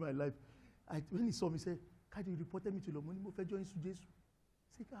disturbing my life. When he saw me, he said, Kayode, you reported me to the money. I said,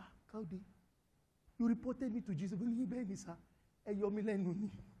 Kayode, you reported me to Jesus.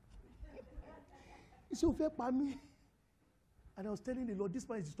 He said, me. And I was telling the Lord, this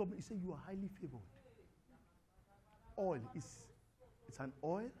man is disturbing me. He said, you are highly favored. Oil it's an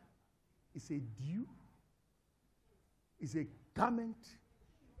oil. It's a dew. It's a garment.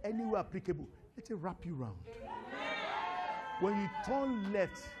 Anywhere applicable. Let it wrap you round. When you turn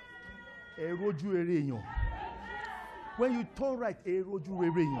left, when you turn right, you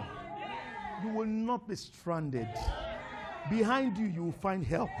will not be stranded. Behind you, you will find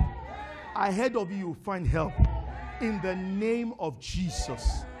help. Ahead of you, you will find help. In the name of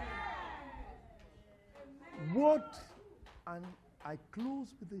Jesus. And I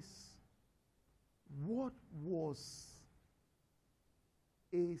close with this. What was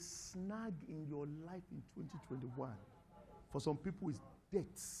a snag in your life in 2021? For some people, it's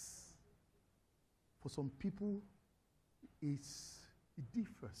debts. For some people, it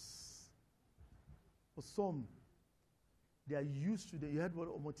differs. For some, they are used to you heard what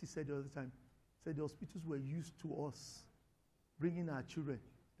Omoti said the other time. He said the hospitals were used to us bringing our children.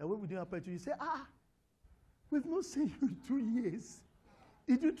 And when we didn't apply to you, say, we've not seen you in 2 years.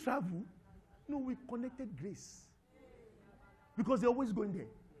 Did you travel? No, we connected grace. Because they're always going there.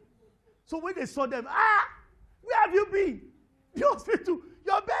 So when they saw them, where have you been? The hospital,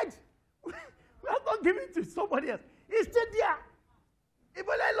 your bed. We are not giving it to somebody else. He's still there.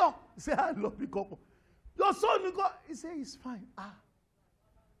 He said, I love you, couple. Your son, you go. He said, he's fine.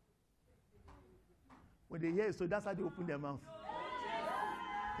 When they hear it, so that's how they open their mouth.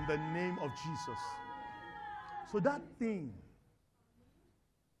 In the name of Jesus. So that thing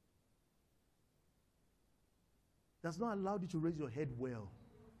does not allow you to raise your head well.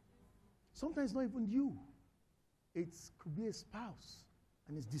 Sometimes it's not even you. It could be a spouse,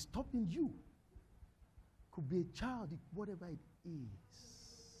 and it's disturbing you. Could be a child, whatever it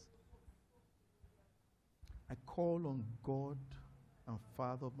is. I call on God and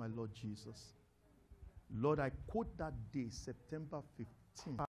Father of my Lord Jesus. Lord, I quote that day, September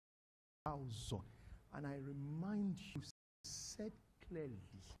 15, 2000, and I remind you, said clearly,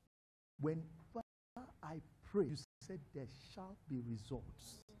 whenever I pray, you said there shall be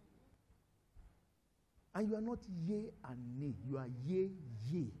results. And you are not yea and nay. You are yea,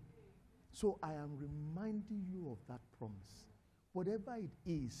 yea. So I am reminding you of that promise. Whatever it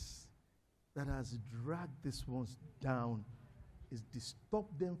is that has dragged these ones down, is to stop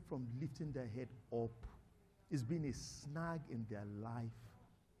them from lifting their head up. It's been a snag in their life.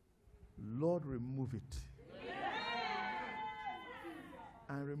 Lord, remove it.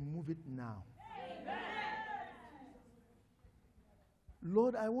 And remove it now.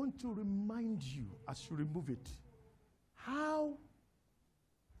 Lord, I want to remind you as you remove it, how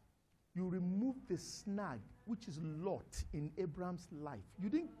you remove the snag, which is Lot in Abraham's life. You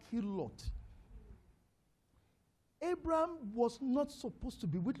didn't kill Lot. Abraham was not supposed to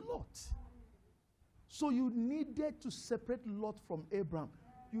be with Lot. So you needed to separate Lot from Abraham.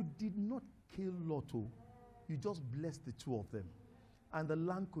 You did not kill Lot. You just blessed the two of them. And the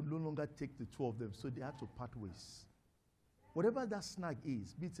land could no longer take the two of them, so they had to part ways. Whatever that snag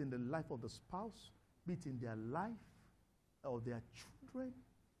is, be it in the life of the spouse, be it in their life, or their children,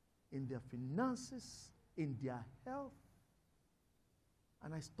 in their finances, in their health.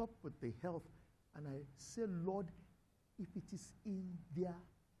 And I stop with the health and I say, Lord, if it is in their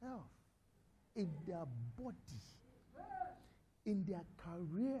health, in their body, in their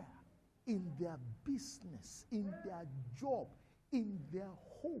career, in their business, in their job, in their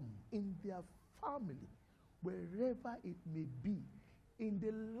home, in their family, wherever it may be, in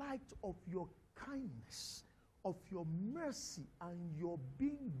the light of your kindness, of your mercy and your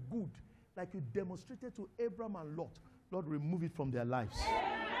being good, like you demonstrated to Abraham and Lot, Lord, remove it from their lives.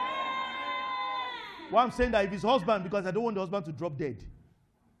 Why I'm saying that if his husband, because I don't want the husband to drop dead.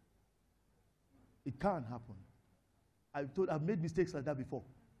 It can't happen. I've made mistakes like that before.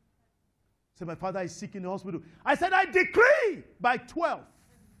 Say, my father is sick in the hospital. I said, I decree by 12.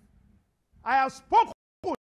 I have spoken